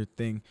Joker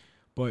thing.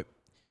 But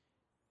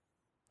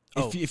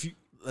if you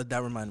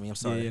that reminded me, I'm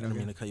sorry, I didn't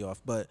mean to cut you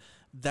off, but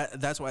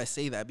that's why I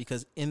say that,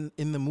 because in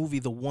the movie,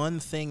 the one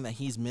thing that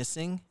he's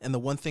missing and the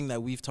one thing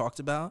that we've talked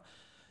about,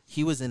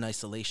 he was in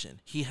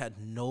isolation. He had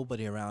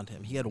nobody around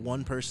him. He had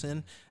one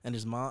person and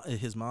his mom,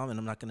 and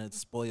I'm not going to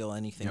spoil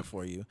anything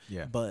for you,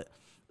 but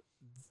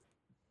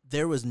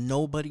there was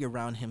nobody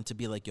around him to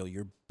be like, yo,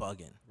 you're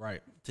bugging.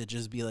 Right. To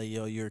just be like,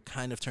 yo, you're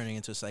kind of turning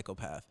into a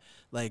psychopath.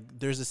 Like,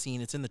 there's a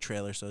scene, it's in the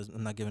trailer, so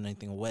I'm not giving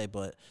anything away,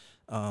 but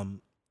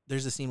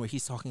there's a scene where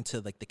he's talking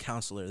to like the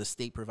counselor, the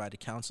state provided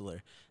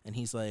counselor, and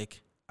he's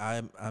like,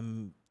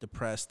 I'm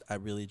depressed. I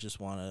really just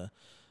want to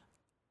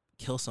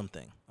kill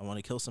something. I want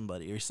to kill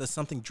somebody. Or he says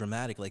something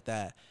dramatic like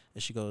that.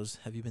 And she goes,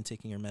 have you been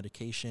taking your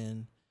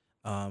medication?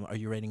 Are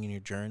you writing in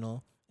your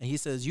journal? And he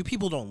says, you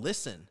people don't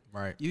listen.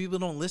 Right. You people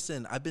don't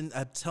listen.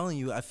 I'm telling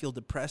you, I feel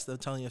depressed. I'm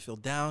telling you, I feel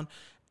down.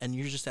 And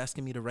you're just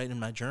asking me to write in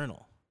my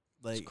journal.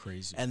 Like, it's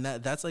crazy. And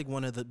that's like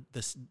one of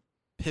the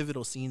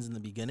pivotal scenes in the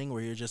beginning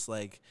where you're just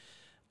like,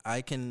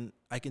 I can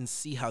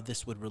see how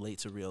this would relate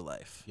to real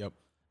life. Yep.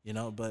 You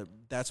know, but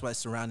that's why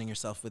surrounding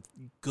yourself with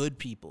good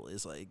people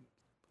is like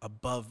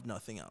above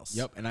nothing else.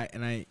 Yep. And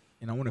I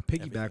want to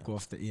piggyback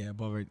off that. Yeah,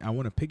 above it. I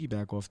want to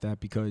piggyback off that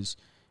because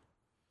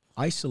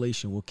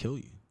isolation will kill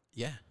you.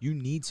 Yeah. You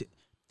need to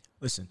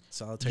listen.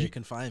 Solitary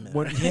confinement.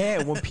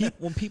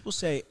 When people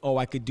say, "Oh,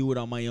 I could do it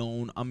on my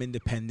own. I'm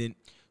independent,"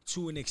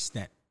 to an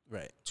extent.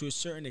 Right. To a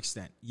certain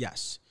extent.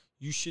 Yes.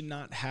 You should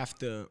not have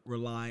to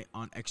rely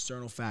on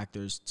external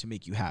factors to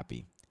make you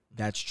happy.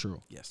 That's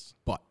true. Yes.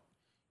 But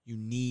you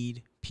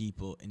need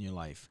people in your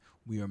life.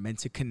 We are meant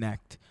to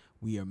connect.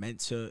 We are meant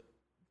to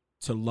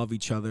love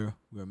each other.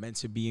 We are meant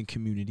to be in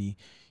community.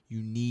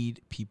 You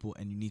need people,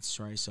 and you need to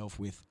surround yourself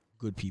with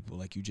good people,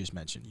 like you just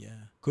mentioned. Yeah.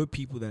 Good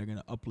people that are going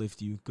to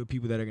uplift you, good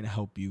people that are going to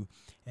help you,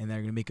 and that are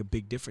going to make a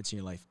big difference in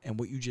your life. And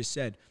what you just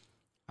said,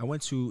 I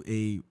went to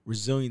a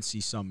resiliency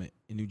summit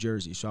in New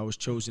Jersey. So I was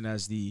chosen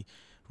as the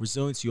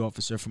resiliency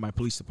officer for my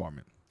police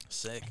department.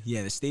 Sick.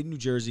 Yeah, the state of New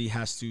Jersey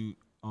has to,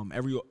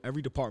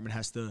 every department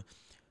has to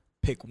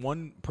pick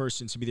one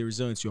person to be the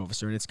resiliency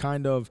officer. And it's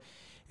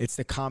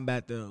to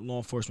combat the law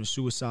enforcement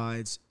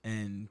suicides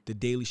and the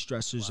daily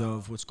stressors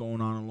of what's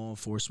going on in law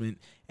enforcement.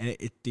 And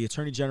the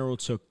Attorney General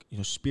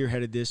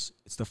spearheaded this.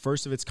 It's the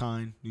first of its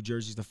kind. New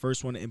Jersey's the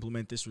first one to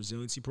implement this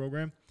resiliency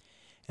program.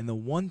 And the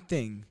one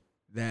thing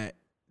that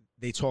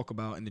they talk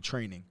about in the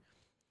training,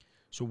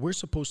 so we're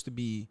supposed to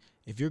be,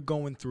 if you're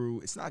going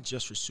through, it's not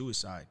just for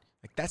suicide.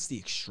 Like, that's the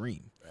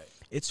extreme. Right.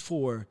 It's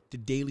for the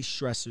daily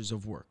stressors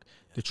of work,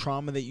 the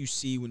trauma that you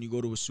see when you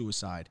go to a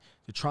suicide,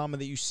 the trauma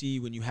that you see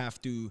when you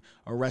have to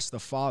arrest a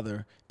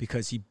father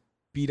because he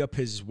beat up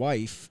his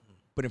wife,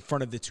 but in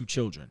front of the two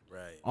children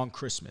on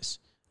Christmas.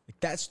 Like,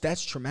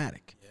 that's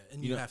traumatic. Yeah.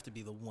 And you have to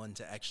be the one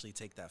to actually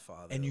take that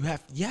father. And you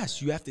have,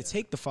 you have to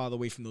take the father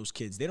away from those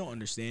kids. They don't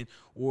understand.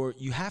 Or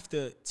you have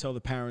to tell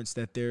the parents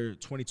that their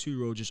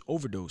 22-year-old just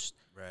overdosed.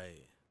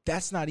 Right.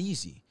 That's not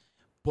easy.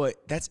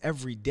 But that's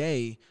every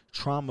day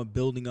trauma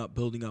building up.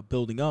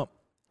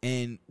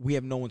 And we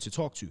have no one to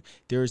talk to.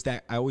 There's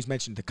that, I always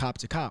mention the cop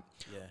to cop.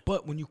 Yeah.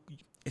 But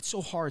it's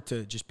so hard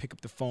to just pick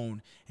up the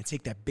phone and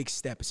take that big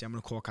step and say, I'm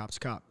going to call cop to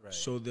cop. Right.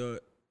 So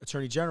the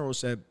Attorney General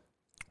said,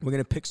 we're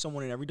going to pick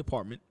someone in every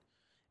department,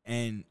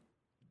 and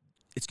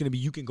it's going to be,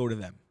 you can go to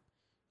them.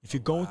 If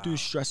you're going through the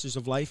stresses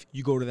of life,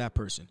 you go to that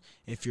person.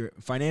 If you're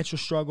financial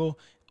struggle,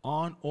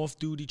 on,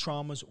 off-duty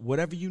traumas,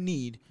 whatever you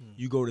need,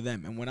 you go to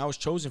them. And when I was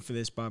chosen for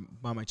this by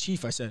my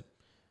chief, I said,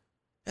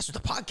 that's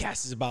what the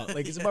podcast is about.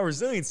 Like, it's about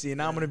resiliency. And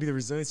now I'm going to be the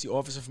resiliency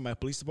officer for my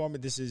police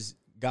department. This is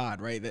God,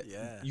 right?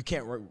 You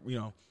can't,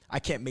 I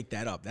can't make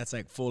that up. That's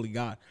like fully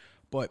God.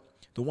 But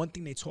the one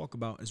thing they talk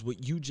about is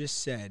what you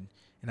just said,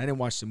 and I didn't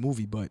watch the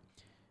movie, but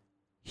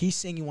he's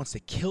saying he wants to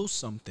kill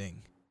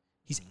something.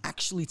 He's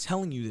actually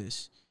telling you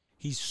this.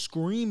 He's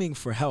screaming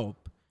for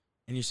help.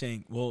 and you're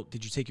saying, well,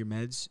 did you take your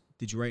meds?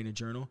 Did you write in a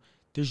journal?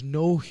 There's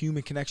no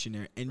human connection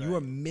there, and you are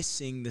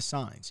missing the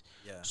signs.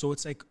 Yeah. So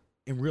it's like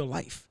in real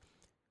life,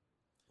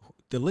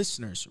 the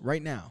listeners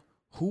right now,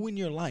 who in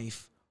your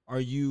life are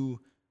you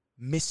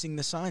missing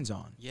the signs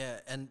on? Yeah,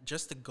 and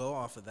just to go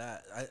off of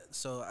that,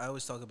 I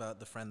always talk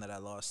about the friend that I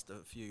lost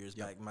a few years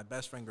back. My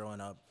best friend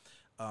growing up.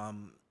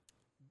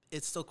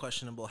 It's still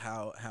questionable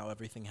how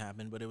everything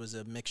happened, but it was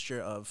a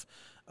mixture of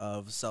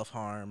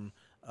self-harm,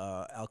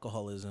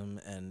 alcoholism,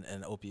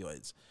 and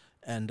opioids.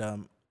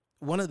 And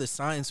one of the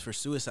signs for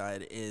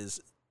suicide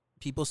is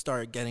people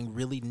start getting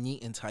really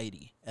neat and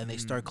tidy, and they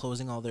start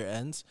closing all their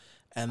ends,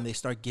 and they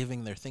start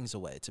giving their things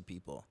away to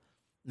people.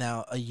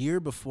 Now, a year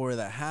before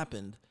that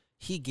happened,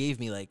 he gave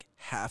me like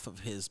half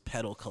of his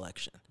pedal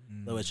collection,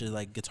 which is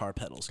like guitar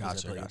pedals,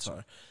 because I play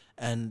guitar.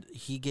 And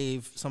he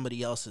gave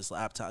somebody else his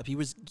laptop. He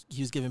was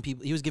giving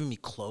me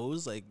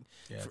clothes. Like,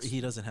 he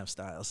doesn't have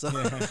style. So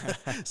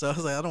so I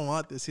was like, I don't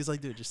want this. He's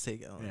like, dude, just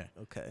take it. I'm like,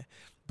 okay.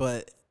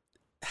 But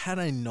had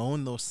I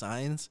known those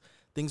signs,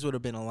 things would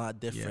have been a lot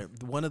different.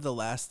 Yeah. One of the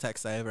last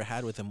texts I ever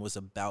had with him was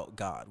about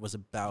God, was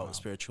about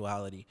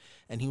spirituality.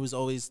 And he was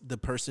always the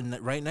person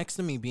right next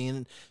to me,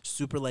 being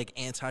super like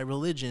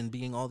anti-religion,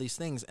 being all these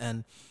things.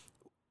 And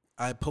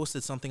I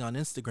posted something on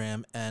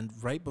Instagram, and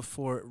right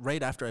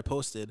after I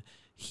posted,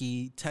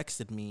 he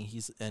texted me.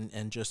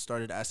 And just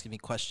started asking me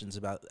questions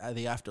about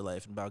the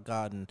afterlife and about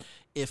God, and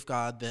if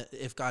God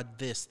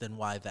this, then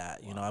why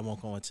that? You know, I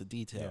won't go into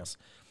details.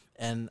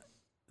 Yeah. And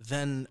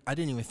then I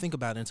didn't even think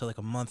about it until like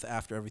a month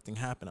after everything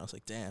happened. I was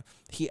like, damn,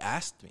 he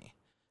asked me,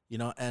 you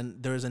know.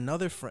 And there was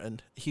another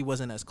friend, he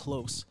wasn't as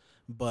close,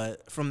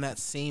 but from that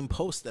same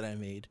post that I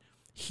made,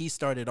 he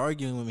started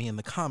arguing with me in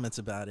the comments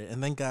about it.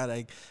 And thank God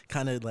I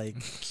kind of like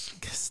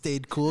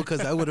stayed cool,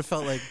 because I would have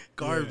felt like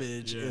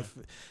garbage if,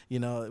 you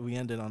know, we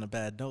ended on a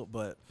bad note.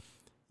 But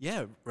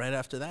yeah, right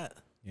after that.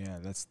 Yeah,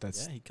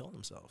 that's he killed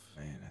himself.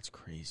 Man, that's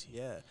crazy.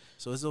 Yeah.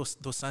 So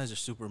those signs are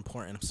super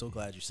important. I'm so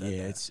glad you said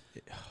that.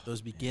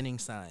 Those beginning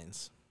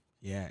signs.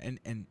 Yeah,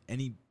 and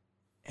any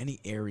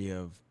area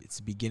of it's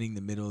the beginning,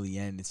 the middle, the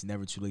end, it's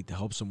never too late to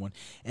help someone.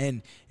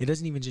 And it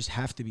doesn't even just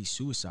have to be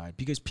suicide,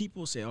 because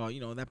people say, oh, you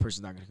know, that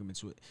person's not going to commit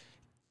suicide.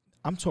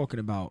 I'm talking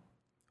about,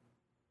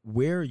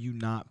 where are you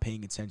not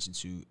paying attention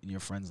to in your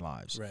friends'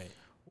 lives? Right.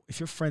 If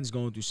your friend's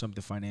going through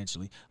something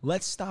financially,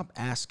 let's stop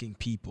asking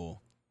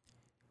people,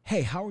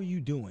 hey, how are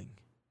you doing?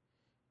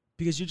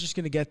 Because you're just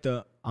going to get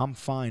the I'm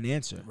fine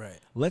answer. Right.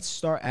 Let's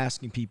start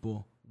asking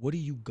people, what are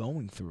you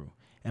going through?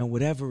 And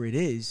whatever it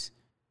is,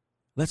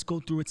 let's go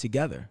through it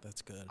together.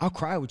 That's good. I'll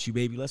cry with you,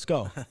 baby. Let's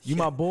go. You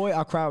my boy,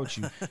 I'll cry with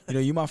you. You know,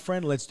 you my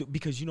friend, let's do.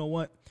 Because you know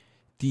what?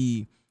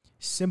 The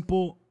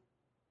simple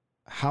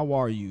how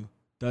are you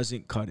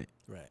doesn't cut it.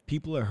 Right.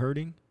 People are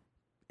hurting,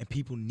 and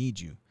people need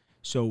you.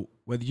 So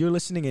whether you're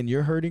listening and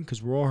you're hurting,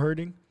 because we're all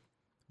hurting,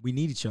 we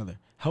need each other.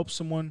 Help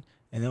someone,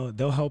 and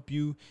they'll help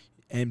you,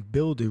 and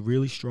build a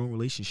really strong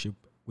relationship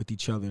with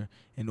each other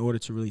in order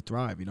to really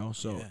thrive, you know?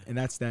 So, and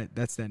that's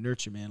that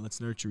nurture, man.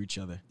 Let's nurture each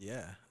other.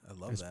 Yeah, I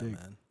love that,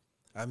 man.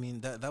 I mean,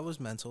 that was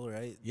mental,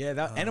 right?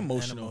 Yeah, and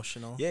emotional.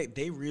 Yeah,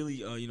 they really,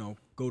 you know,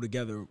 go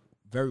together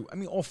very, I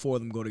mean, all four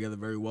of them go together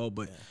very well,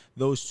 but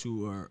those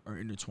two are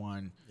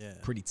intertwined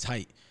pretty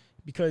tight,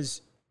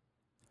 because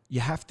you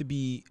have to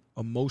be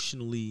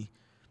emotionally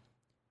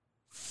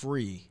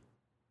free,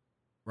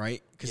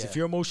 right? Because if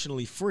you're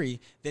emotionally free,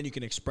 then you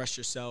can express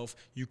yourself.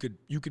 You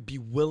could be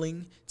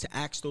willing to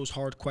ask those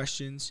hard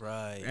questions,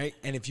 right?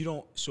 And if you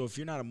don't, so if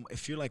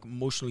you're like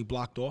emotionally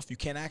blocked off, you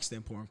can't ask the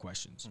important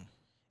questions.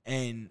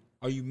 And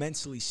are you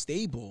mentally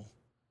stable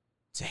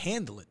to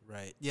handle it?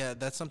 Right. Yeah,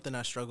 that's something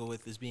I struggle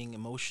with, is being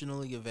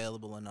emotionally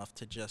available enough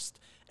to just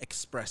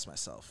express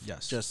myself.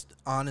 Yes. Just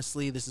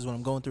honestly, this is what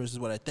I'm going through, this is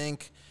what I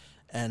think,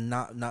 and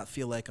not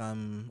feel like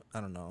I'm,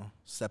 I don't know,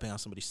 stepping on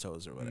somebody's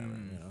toes or whatever,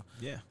 you know?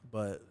 Yeah.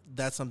 But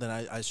that's something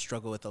I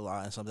struggle with a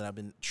lot, and something I've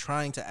been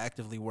trying to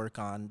actively work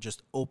on,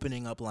 just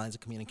opening up lines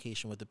of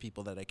communication with the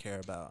people that I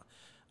care about.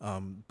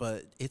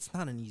 But it's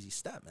not an easy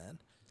step, man.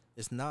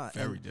 It's not.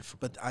 Very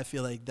difficult. But I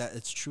feel like that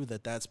it's true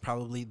that's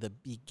probably the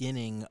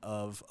beginning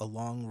of a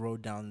long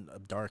road down a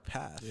dark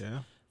path. Yeah.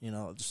 You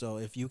know, so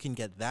if you can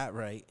get that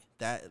right,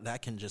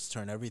 that can just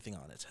turn everything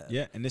on its head.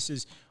 Yeah, and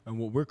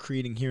what we're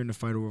creating here in the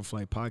Fight Over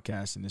Flight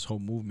podcast, and this whole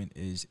movement,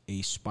 is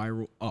a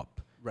spiral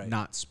up,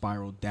 not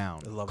spiral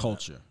down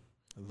culture.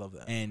 I love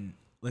that. And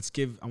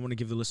I want to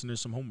give the listeners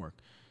some homework.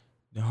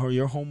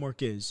 Your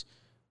homework is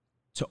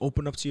to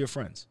open up to your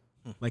friends.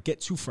 Like,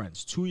 get two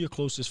of your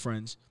closest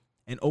friends,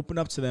 and open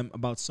up to them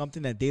about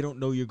something that they don't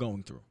know you're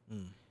going through.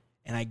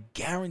 And I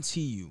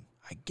guarantee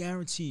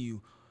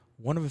you,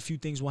 one of a few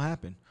things will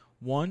happen.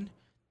 One,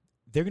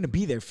 they're going to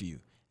be there for you.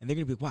 And they're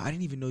going to be like, wow, I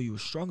didn't even know you were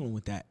struggling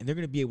with that. And they're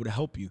going to be able to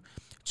help you.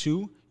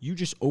 Two, you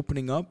just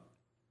opening up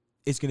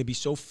is going to be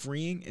so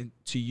freeing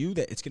to you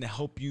that it's going to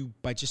help you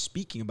by just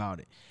speaking about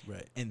it.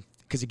 Right. And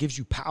because it gives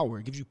you power.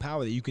 It gives you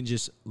power that you can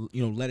just,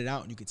 you know, let it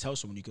out, and you can tell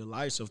someone. You can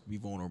allow yourself to be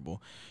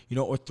vulnerable. You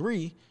know, or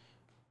three,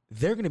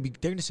 they're going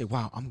to say,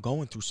 wow, I'm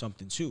going through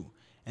something too.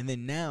 And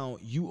then now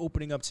you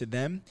opening up to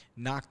them,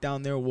 knock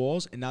down their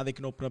walls, and now they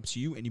can open up to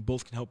you, and you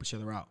both can help each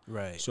other out.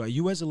 Right. So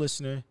you as a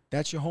listener,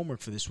 that's your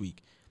homework for this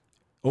week.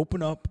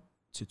 Open up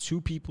to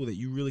two people that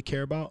you really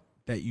care about,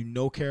 that you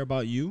know care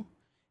about you,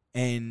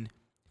 and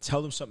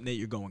tell them something that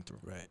you're going through.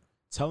 Right.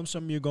 Tell them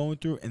something you're going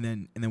through, and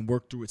then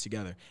work through it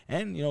together.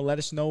 And let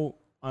us know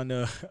on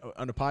the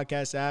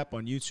podcast app,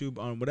 on YouTube,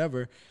 on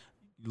whatever.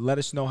 Let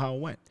us know how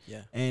it went.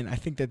 Yeah. And I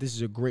think that this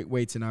is a great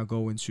way to now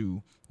go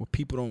into what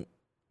people don't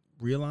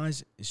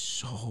realize is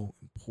so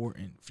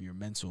important for your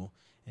mental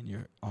and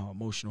your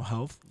emotional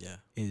health. Yeah.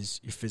 Is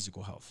your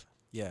physical health.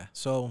 Yeah.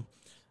 So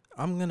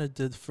I'm going to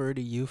defer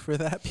to you for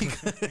that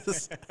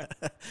because,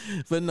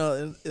 but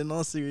no, in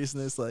all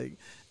seriousness, like,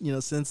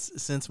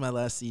 since my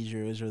last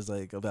seizure, which was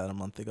like about a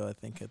month ago, I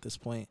think at this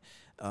point,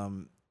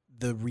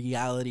 the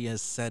reality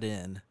has set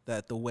in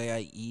that the way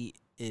I eat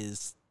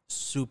is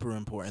super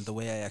important. The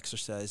way I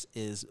exercise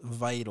is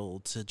vital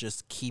to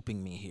just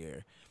keeping me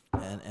here.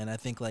 And I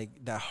think like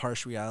that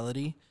harsh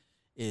reality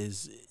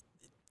it's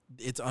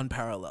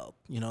unparalleled.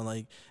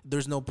 Like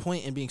there's no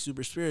point in being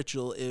super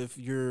spiritual if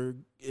you're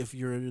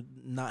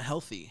not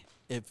healthy,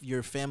 if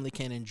your family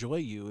can't enjoy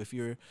you, if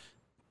you're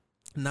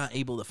not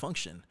able to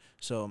function.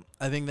 So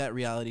I think that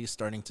reality is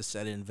starting to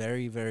set in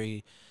very,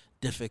 very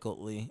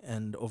difficultly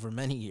and over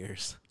many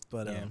years.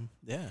 But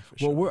yeah, for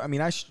sure. Well,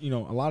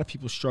 a lot of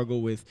people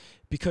struggle with,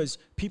 because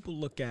people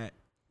look at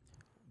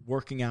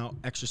working out,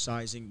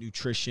 exercising,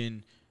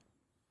 nutrition,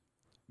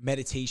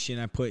 meditation.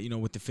 I put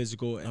with the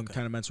physical and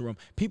kind of mental realm.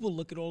 People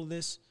look at all of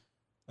this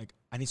like,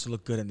 I need to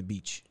look good on the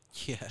beach.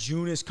 Yeah.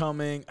 June is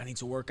coming. I need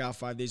to work out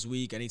 5 days a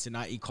week. I need to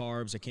not eat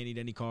carbs. I can't eat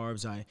any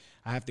carbs. I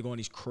have to go on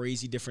these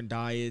crazy different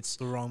diets.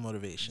 The wrong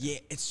motivation. Yeah,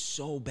 it's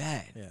so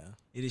bad. Yeah.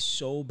 It is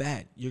so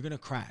bad. You're gonna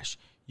crash.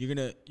 You're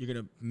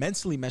gonna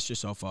mentally mess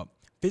yourself up.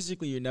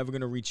 Physically, you're never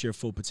going to reach your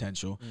full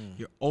potential.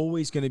 You're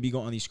always going to be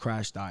going on these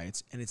crash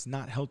diets, and it's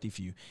not healthy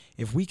for you.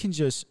 If we can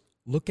just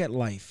look at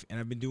life, and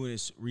I've been doing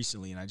this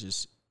recently, and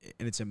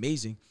it's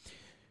amazing.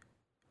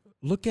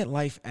 Look at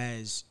life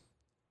as,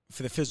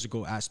 for the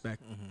physical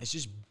aspect, it's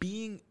just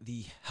being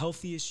the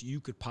healthiest you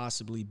could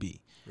possibly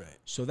be. Right.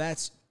 So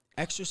that's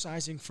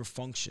exercising for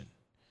function.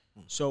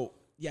 So,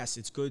 yes,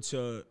 it's good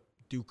to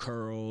do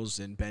curls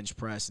and bench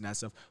press and that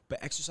stuff,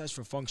 but exercise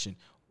for function.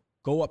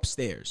 Go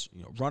upstairs,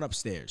 run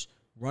upstairs.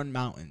 Run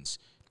mountains,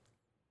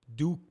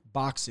 do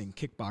boxing,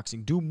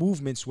 kickboxing, do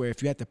movements where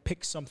if you have to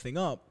pick something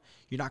up,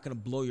 you're not going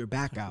to blow your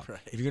back out. Right.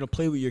 If you're going to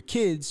play with your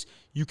kids,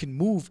 you can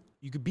move,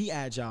 you could be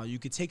agile, you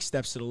could take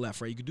steps to the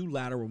left, right? You could do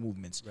lateral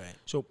movements. Right.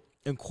 So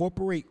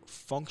incorporate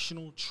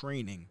functional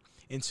training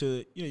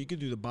into, you could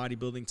do the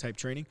bodybuilding type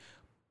training,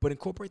 but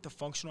incorporate the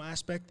functional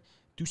aspect.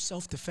 Do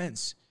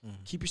self-defense.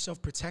 Keep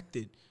yourself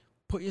protected.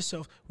 Put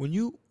yourself, when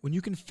you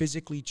can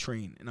physically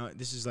train, and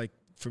this is like,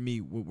 for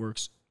me, what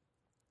works.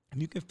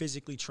 And you can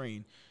physically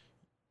train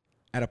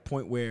at a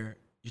point where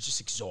you're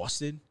just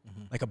exhausted,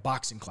 like a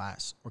boxing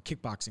class or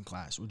kickboxing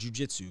class or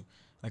jiu-jitsu,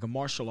 like a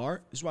martial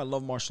art. This is why I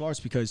love martial arts,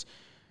 because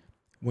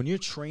when you're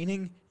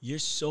training, you're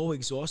so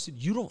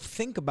exhausted. You don't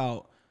think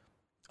about,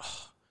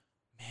 oh,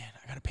 man,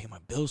 I got to pay my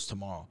bills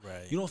tomorrow.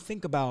 Right. You don't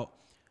think about,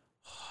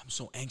 oh, I'm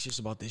so anxious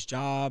about this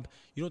job.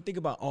 You don't think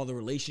about all the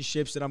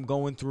relationships that I'm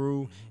going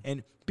through.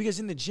 And because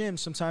in the gym,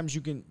 sometimes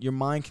your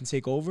mind can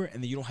take over,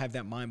 and then you don't have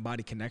that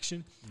mind-body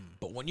connection.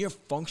 But when you're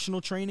functional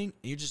training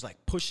and you're just like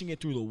pushing it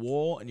through the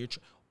wall, and you're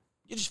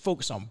just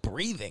focused on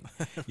breathing,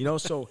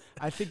 So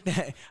I think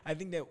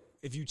that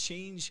if you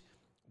change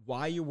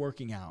why you're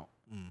working out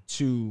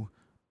to,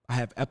 I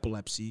have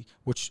epilepsy,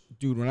 which,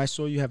 dude, when I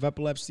saw you have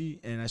epilepsy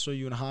and I saw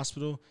you in a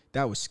hospital,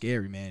 that was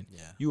scary, man.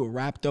 Yeah. You were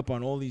wrapped up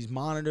on all these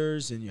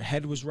monitors, and your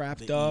head was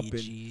wrapped up.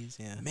 EEGs,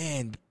 and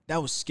man,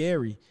 that was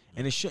scary.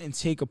 And it shouldn't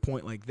take a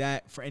point like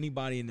that for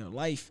anybody in their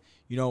life.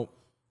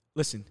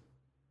 Listen,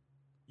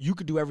 you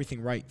could do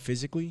everything right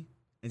physically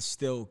and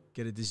still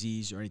get a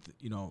disease or anything,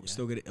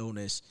 still get an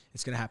illness.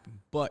 It's going to happen.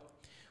 But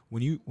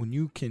when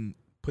you can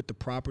put the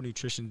proper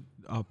nutrition,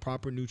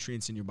 proper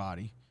nutrients in your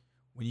body,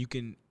 when you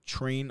can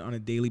train on a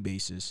daily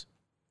basis,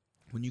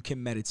 when you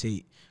can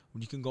meditate,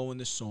 when you can go in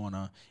the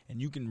sauna, and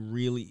you can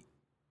really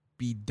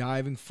be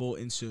diving full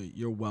into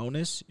your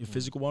wellness, your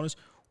physical wellness,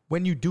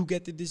 when you do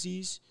get the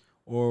disease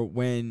or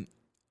when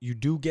you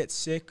do get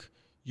sick,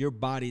 your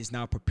body is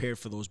now prepared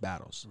for those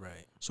battles.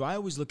 Right. So I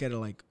always look at it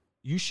like,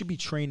 you should be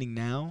training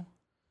now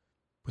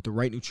with the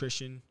right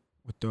nutrition,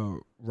 with the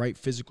right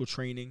physical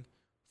training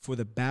for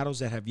the battles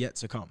that have yet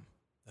to come.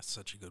 That's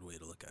such a good way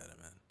to look at it,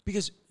 man.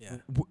 Because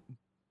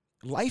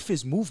life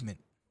is movement.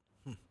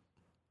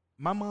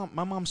 My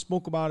mom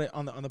spoke about it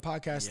on the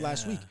podcast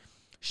last week.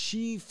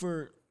 She,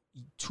 for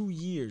 2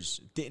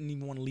 years, didn't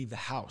even want to leave the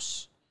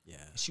house. Yeah.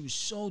 She was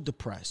so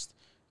depressed,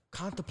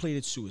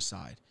 contemplated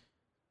suicide.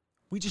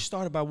 We just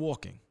started by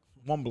walking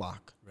 1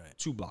 block,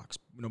 2 blocks.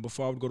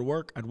 Before I would go to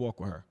work, I'd walk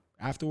with her.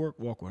 After work,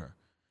 walk with her.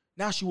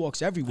 Now she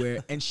walks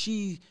everywhere, and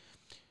she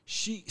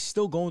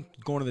still going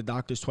to the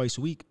doctors twice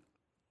a week,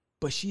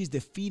 but she's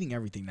defeating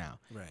everything now.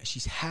 Right.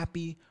 She's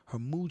happy. Her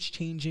mood's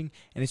changing,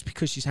 and it's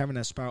because she's having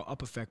that spiral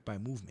up effect by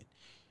movement.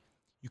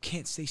 you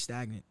can't stay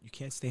stagnant. You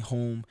can't stay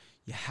home.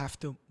 You have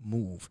to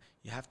move.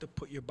 You have to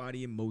put your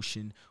body in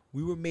motion.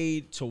 We were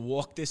made to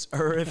walk this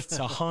earth,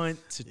 to hunt,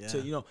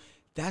 to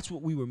that's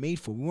what we were made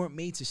for. We weren't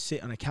made to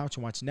sit on a couch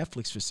and watch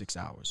Netflix for 6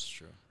 hours.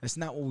 True. That's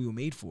not what we were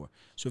made for.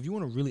 So if you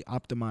want to really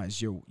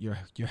optimize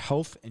your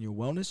health and your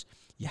wellness,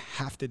 you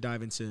have to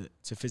dive into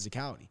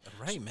physicality.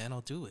 Right, man,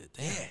 I'll do it.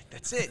 Damn. Yeah,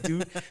 that's it,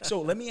 dude.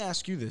 So let me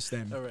ask you this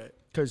then. All right.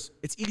 Because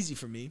it's easy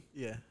for me.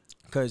 Yeah.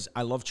 Because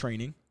I love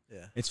training.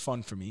 Yeah. It's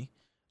fun for me.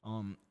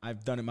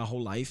 I've done it my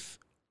whole life.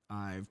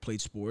 I've played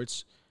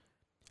sports.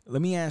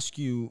 Let me ask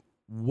you,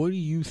 what do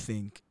you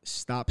think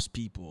stops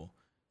people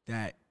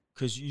that,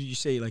 because you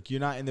say, like, you're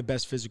not in the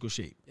best physical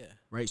shape. Yeah.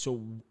 Right?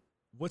 So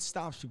what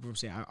stops people from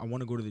saying, I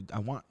want to go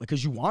to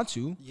because you want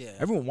to. Yeah.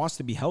 Everyone wants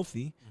to be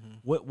healthy. Mm-hmm.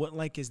 What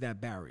like is that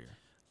barrier?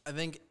 I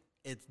think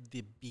it's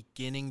the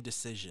beginning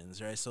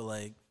decisions, right? So,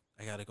 like,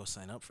 I got to go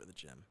sign up for the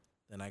gym.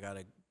 Then I got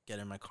to get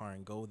in my car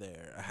and go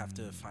there. I have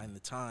to find the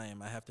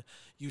time.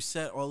 You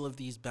set all of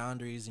these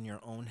boundaries in your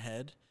own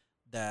head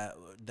that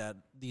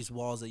these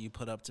walls that you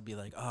put up to be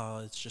like, oh,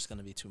 it's just going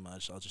to be too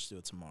much. I'll just do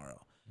it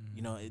tomorrow.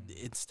 You know,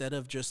 instead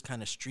of just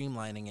kind of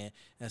streamlining it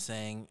and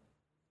saying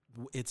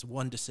it's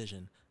one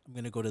decision, I'm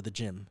going to go to the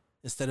gym.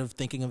 Instead of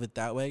thinking of it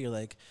that way, you're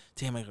like,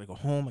 damn, I got to go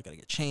home. I got to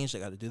get changed. I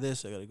got to do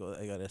this. I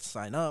got to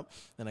sign up.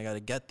 Then I got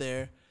to get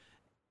there.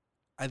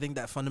 I think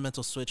that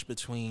fundamental switch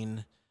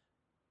between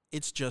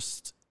it's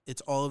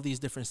all of these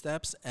different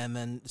steps and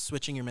then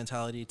switching your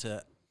mentality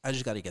to, I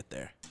just got to get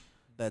there.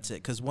 That's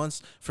it.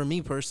 Because for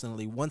me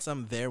personally, once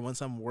I'm there,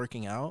 once I'm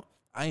working out,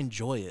 I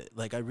enjoy it.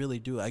 Like, I really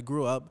do. I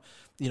grew up,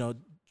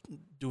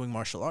 doing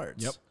martial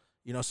arts. Yep.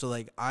 So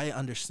like I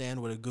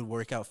understand what a good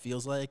workout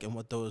feels like and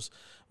what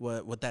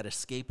that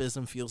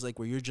escapism feels like,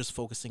 where you're just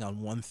focusing on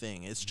one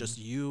thing. It's just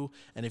you,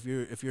 and if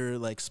you're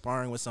like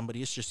sparring with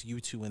somebody, it's just you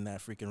two in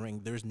that freaking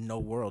ring. There's no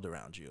world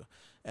around you.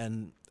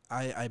 And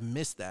I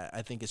miss that.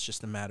 I think it's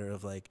just a matter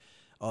of like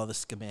all the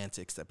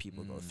schematics that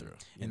people go through.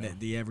 And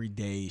the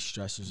everyday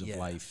stresses of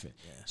life.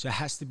 Yeah. So it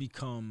has to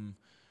become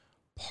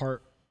it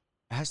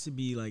has to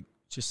be like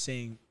just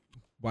saying,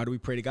 why do we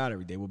pray to God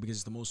every day? Well, because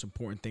it's the most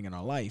important thing in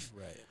our life.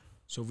 Right.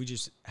 So if we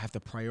just have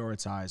to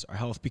prioritize our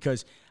health,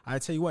 because I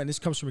tell you what, and this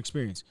comes from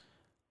experience,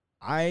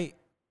 I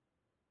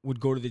would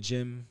go to the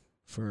gym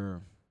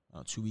for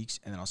 2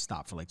 weeks and then I'll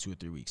stop for like 2 or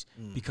 3 weeks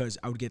because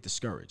I would get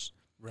discouraged.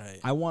 Right.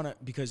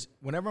 Because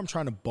whenever I'm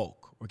trying to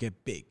bulk or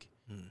get big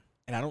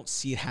and I don't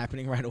see it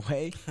happening right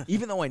away,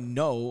 even though I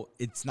know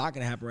it's not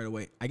going to happen right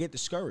away, I get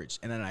discouraged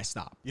and then I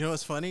stop. You know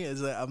what's funny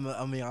is that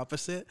I'm the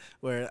opposite,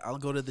 where I'll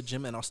go to the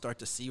gym and I'll start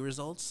to see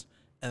results.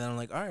 And then I'm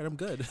like, all right, I'm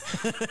good.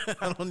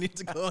 I don't need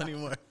to go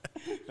anymore.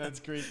 That's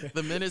great.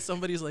 The minute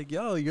somebody's like,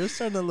 yo, you're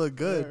starting to look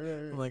good,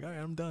 right. I'm like, all right,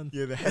 I'm done.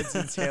 Yeah, the heads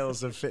and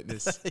tails of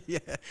fitness. Yeah.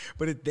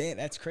 But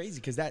that's crazy,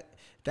 because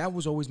that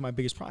was always my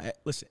biggest problem.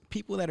 Listen,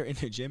 people that are in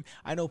the gym,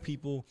 I know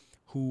people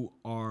who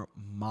are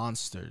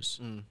monsters,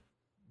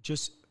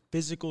 just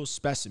physical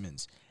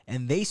specimens,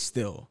 and they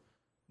still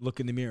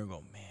look in the mirror and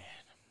go, man,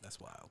 that's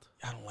wild.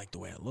 I don't like the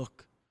way I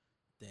look.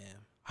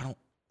 Damn.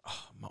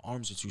 My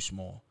arms are too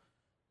small.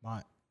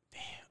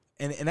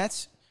 And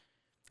that's,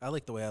 I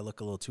like the way I look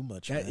a little too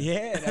much.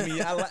 Yeah, I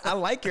mean, I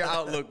like your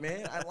outlook,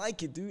 man. I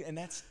like it, dude. And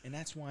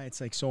that's why it's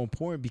like so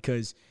important,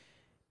 because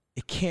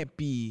it can't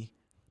be,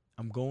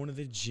 I'm going to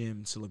the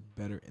gym to look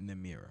better in the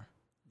mirror.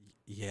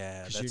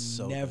 Yeah, that's you're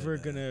so never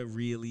good, gonna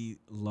really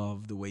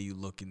love the way you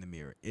look in the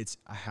mirror.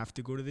 I have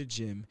to go to the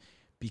gym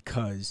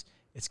because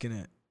it's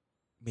gonna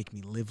make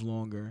me live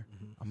longer.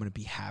 I'm gonna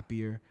be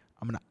happier.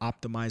 I'm gonna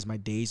optimize my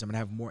days. I'm gonna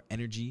have more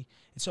energy.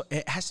 And so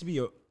it has to be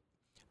a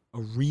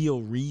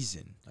real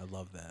reason. I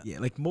love that. Yeah,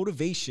 like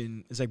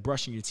motivation is like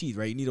brushing your teeth,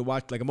 right? You need to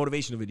watch like a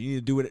motivation video. You need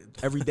to do it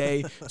every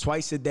day,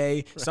 twice a day,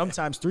 right.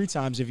 Sometimes 3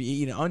 times if you're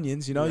eating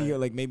onions, right. You got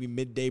like maybe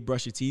midday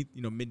brush your teeth,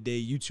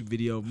 midday YouTube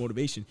video of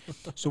motivation.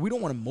 So we don't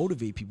want to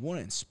motivate people. We want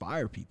to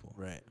inspire people.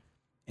 Right.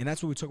 And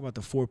that's what we talk about,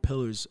 the 4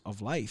 pillars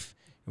of life.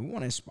 And we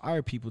want to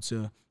inspire people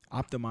to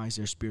optimize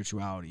their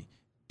spirituality,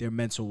 their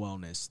mental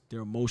wellness, their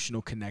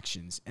emotional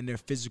connections, and their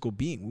physical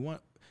being.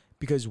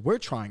 Because we're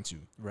trying to.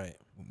 Right.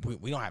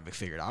 We don't have it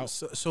figured out.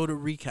 So to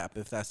recap,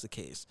 if that's the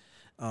case,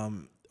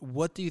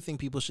 what do you think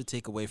people should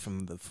take away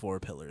from the 4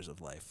 pillars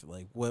of life?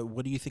 Like,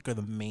 what do you think are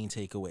the main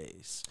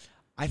takeaways?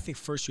 I think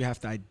first you have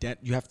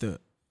to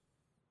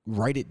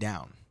write it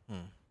down.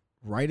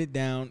 Write it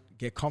down,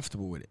 get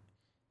comfortable with it.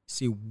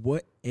 See,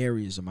 what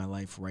areas of my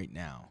life right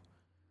now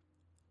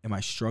am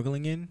I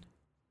struggling in?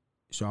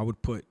 So I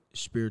would put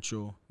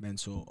spiritual,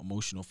 mental,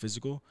 emotional,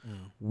 physical.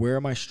 Where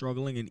am I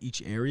struggling in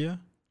each area?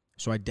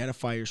 So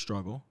identify your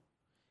struggle.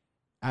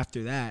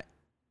 After that,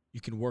 you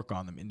can work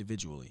on them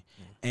individually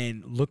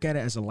and look at it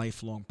as a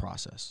lifelong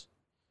process.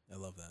 I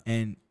love that.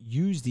 And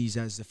use these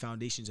as the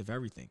foundations of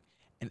everything.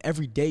 And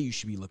every day you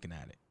should be looking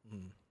at it.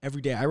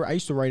 Every day. I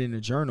used to write in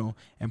a journal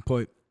and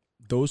put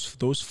those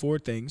 4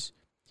 things,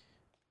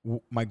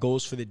 my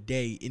goals for the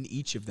day in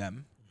each of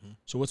them.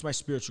 So what's my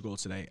spiritual goal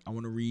today? I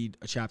want to read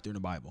a chapter in the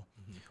Bible.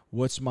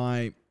 What's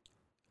my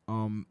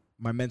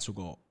mental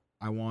goal?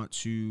 I want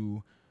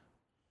to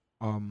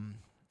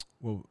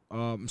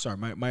I'm sorry,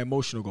 my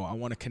emotional goal. I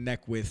want to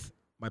connect with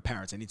my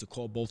parents. I need to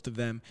call both of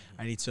them.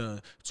 I need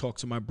to talk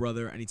to my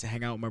brother. I need to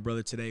hang out with my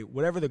brother today.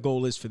 Whatever the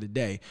goal is for the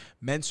day.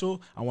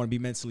 Mental, I want to be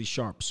mentally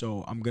sharp.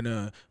 So I'm going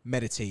to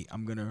meditate.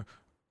 I'm going to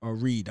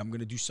read. I'm going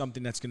to do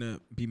something that's going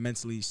to be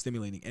mentally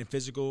stimulating. And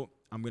physical,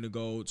 I'm going to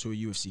go to a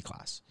UFC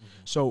class.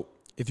 So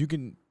if you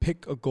can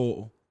pick a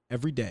goal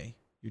every day,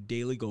 your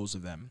daily goals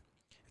of them,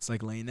 it's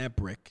like laying that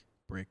brick,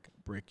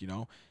 you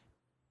know.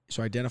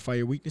 So identify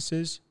your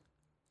weaknesses,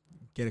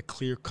 get a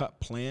clear-cut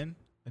plan,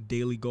 a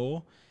daily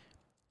goal,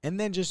 and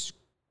then just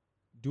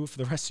do it for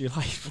the rest of your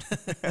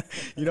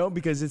life, you know,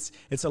 because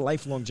it's a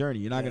lifelong journey.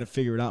 You're not going to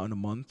figure it out in a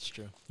month. It's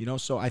true. You know,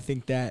 so I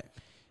think that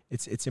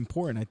it's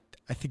important.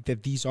 I think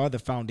that these are the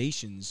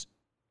foundations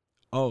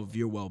of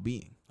your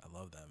well-being. I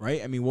love that.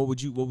 Right? I mean, what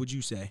would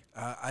you say?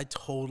 I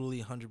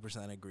totally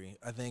 100% agree.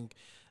 I think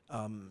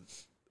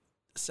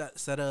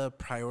set a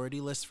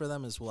priority list for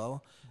them as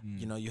well.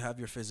 You know, you have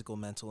your physical,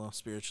 mental,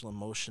 spiritual,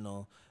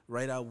 emotional.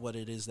 Write out what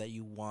it is that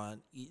you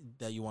want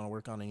to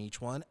work on in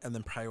each one, and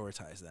then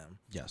prioritize them.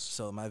 Yes.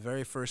 So my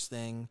very first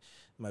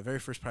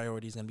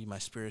priority is going to be my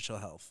spiritual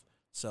health.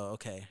 So,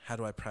 okay, how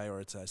do I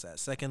prioritize that?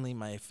 Secondly,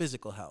 my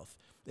physical health.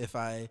 If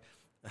I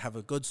have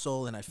a good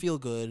soul and I feel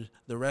good,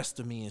 the rest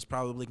of me is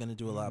probably going to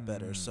do a lot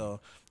better. So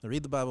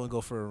read the Bible and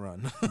go for a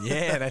run.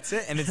 Yeah, that's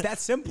it. And it's that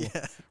simple.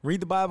 Yeah. Read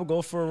the Bible,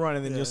 go for a run,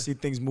 and then you'll see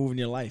things move in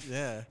your life.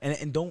 Yeah.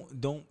 And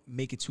don't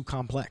make it too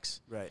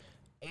complex. Right.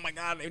 Oh my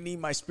God, I need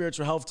my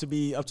spiritual health to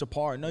be up to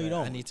par. No, you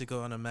don't. I need to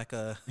go on a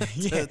Mecca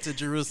to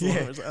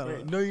Jerusalem.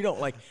 Yeah. No, you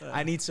don't. Like,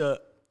 I need to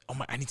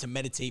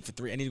meditate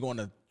for I need to go on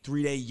a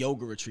 3-day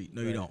yoga retreat.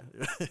 No, you don't.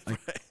 Like,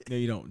 no,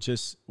 you don't.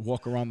 Just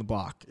walk around the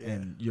block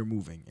and you're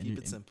moving. And keep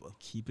it simple.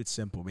 Keep it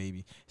simple,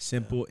 baby.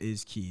 Simple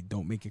is key.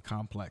 Don't make it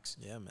complex.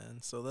 Yeah,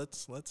 man. So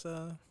let's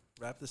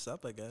wrap this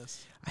up, I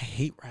guess. I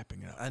hate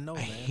wrapping it up. I know,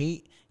 man. I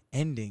hate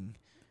ending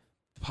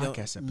the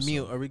podcast episode.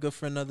 Mute, are we good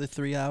for another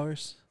 3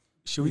 hours?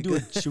 Should we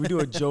do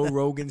a Joe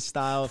Rogan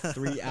style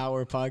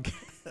 3-hour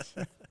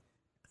podcast?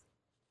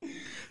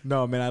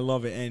 No, man, I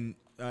love it. And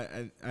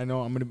I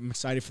know I'm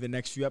excited for the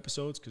next few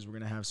episodes because we're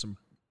gonna have some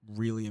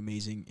really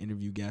amazing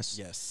interview guests.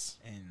 Yes,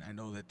 and I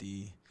know that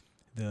the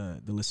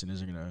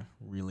listeners are gonna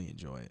really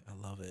enjoy it.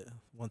 I love it.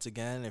 Once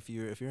again, if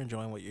you're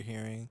enjoying what you're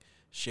hearing,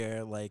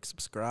 share, like,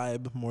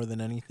 subscribe more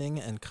than anything,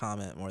 and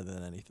comment more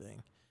than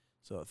anything.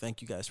 So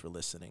thank you guys for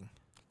listening.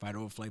 Fight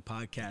Over Flight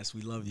Podcast.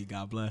 We love you.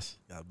 God bless.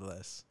 God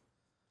bless.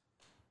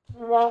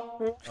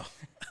 Oh.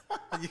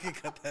 You can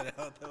cut that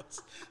out. That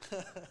was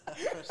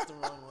pressed the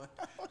wrong one.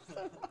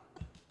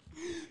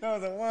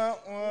 That was a wah,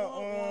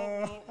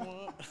 wah,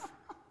 wah.